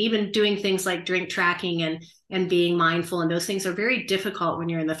change, and even doing things like drink tracking and being mindful. And those things are very difficult when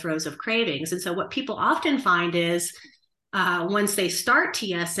you're in the throes of cravings. And so what people often find is once they start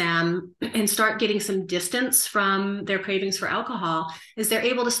TSM and start getting some distance from their cravings for alcohol, is they're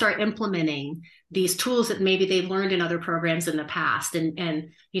able to start implementing these tools that maybe they've learned in other programs in the past. And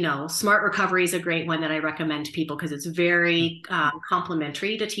Smart Recovery is a great one that I recommend to people because it's very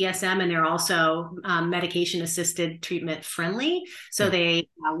complementary to TSM, and they're also medication assisted treatment friendly. So Yeah. they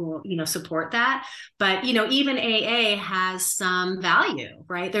will, support that. But, even AA has some value,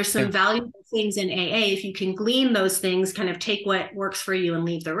 right? There's some Yeah. valuable things in AA. If you can glean those things, kind of take what works for you and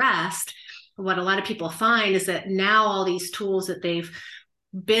leave the rest. What a lot of people find is that now all these tools that they've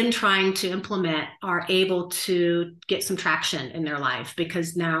been trying to implement are able to get some traction in their life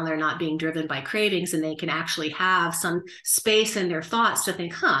because now they're not being driven by cravings and they can actually have some space in their thoughts to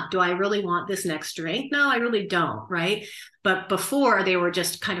think, do I really want this next drink? No, I really don't, right? But before they were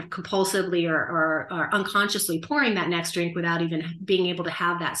just kind of compulsively or unconsciously pouring that next drink without even being able to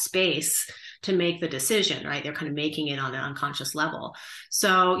have that space to make the decision, right? They're kind of making it on an unconscious level.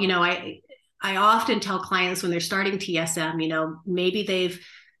 So, I often tell clients when they're starting TSM, maybe they've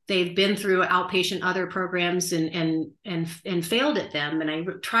been through outpatient other programs and failed at them. And I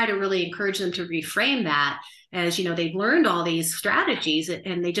try to really encourage them to reframe that as, they've learned all these strategies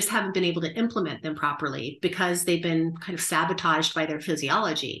and they just haven't been able to implement them properly because they've been kind of sabotaged by their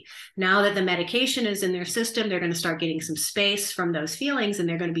physiology. Now that the medication is in their system, they're going to start getting some space from those feelings and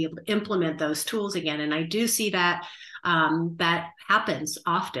they're going to be able to implement those tools again. And I do see that that happens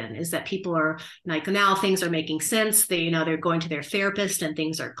often is that people are like, now things are making sense. They're going to their therapist and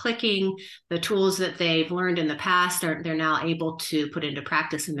things are clicking. The tools that they've learned in the past they're now able to put into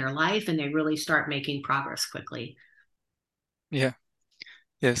practice in their life and they really start making progress quickly. Yeah.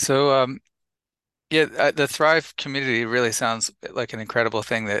 Yeah. So, yeah, the Thrive community really sounds like an incredible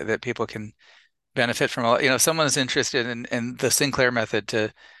thing that people can benefit from. If someone's interested in the Sinclair method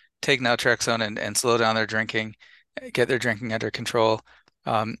to take naltrexone and slow down their drinking, get their drinking under control.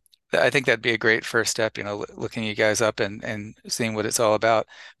 Um, I think that'd be a great first step, looking you guys up and seeing what it's all about.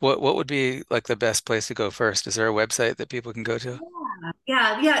 What would be like the best place to go first? Is there a website that people can go to?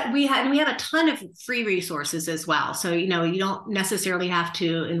 Yeah. We have a ton of free resources as well. So, you don't necessarily have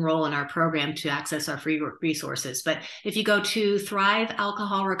to enroll in our program to access our free resources. But if you go to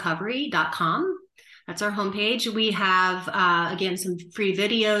thrivealcoholrecovery.com, that's our homepage. We have, again, some free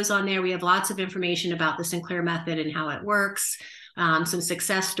videos on there. We have lots of information about the Sinclair method and how it works, some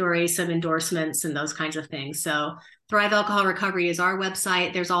success stories, some endorsements, and those kinds of things. So Thrive Alcohol Recovery is our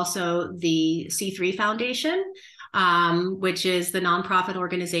website. There's also the C3 Foundation, which is the nonprofit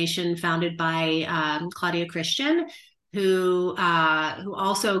organization founded by Claudia Christian, who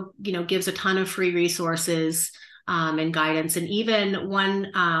also gives a ton of free resources and guidance. And even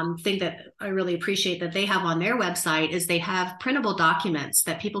one thing that I really appreciate that they have on their website is they have printable documents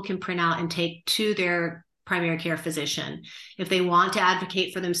that people can print out and take to their primary care physician. If they want to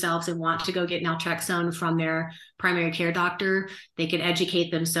advocate for themselves and want to go get naltrexone from their primary care doctor, they can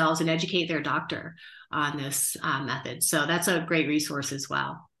educate themselves and educate their doctor on this method. So that's a great resource as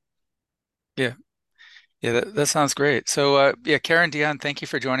well. Yeah. Yeah, that sounds great. So, yeah, Karen, Dion, thank you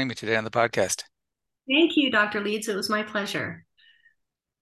for joining me today on the podcast. Thank you, Dr. Leeds. It was my pleasure.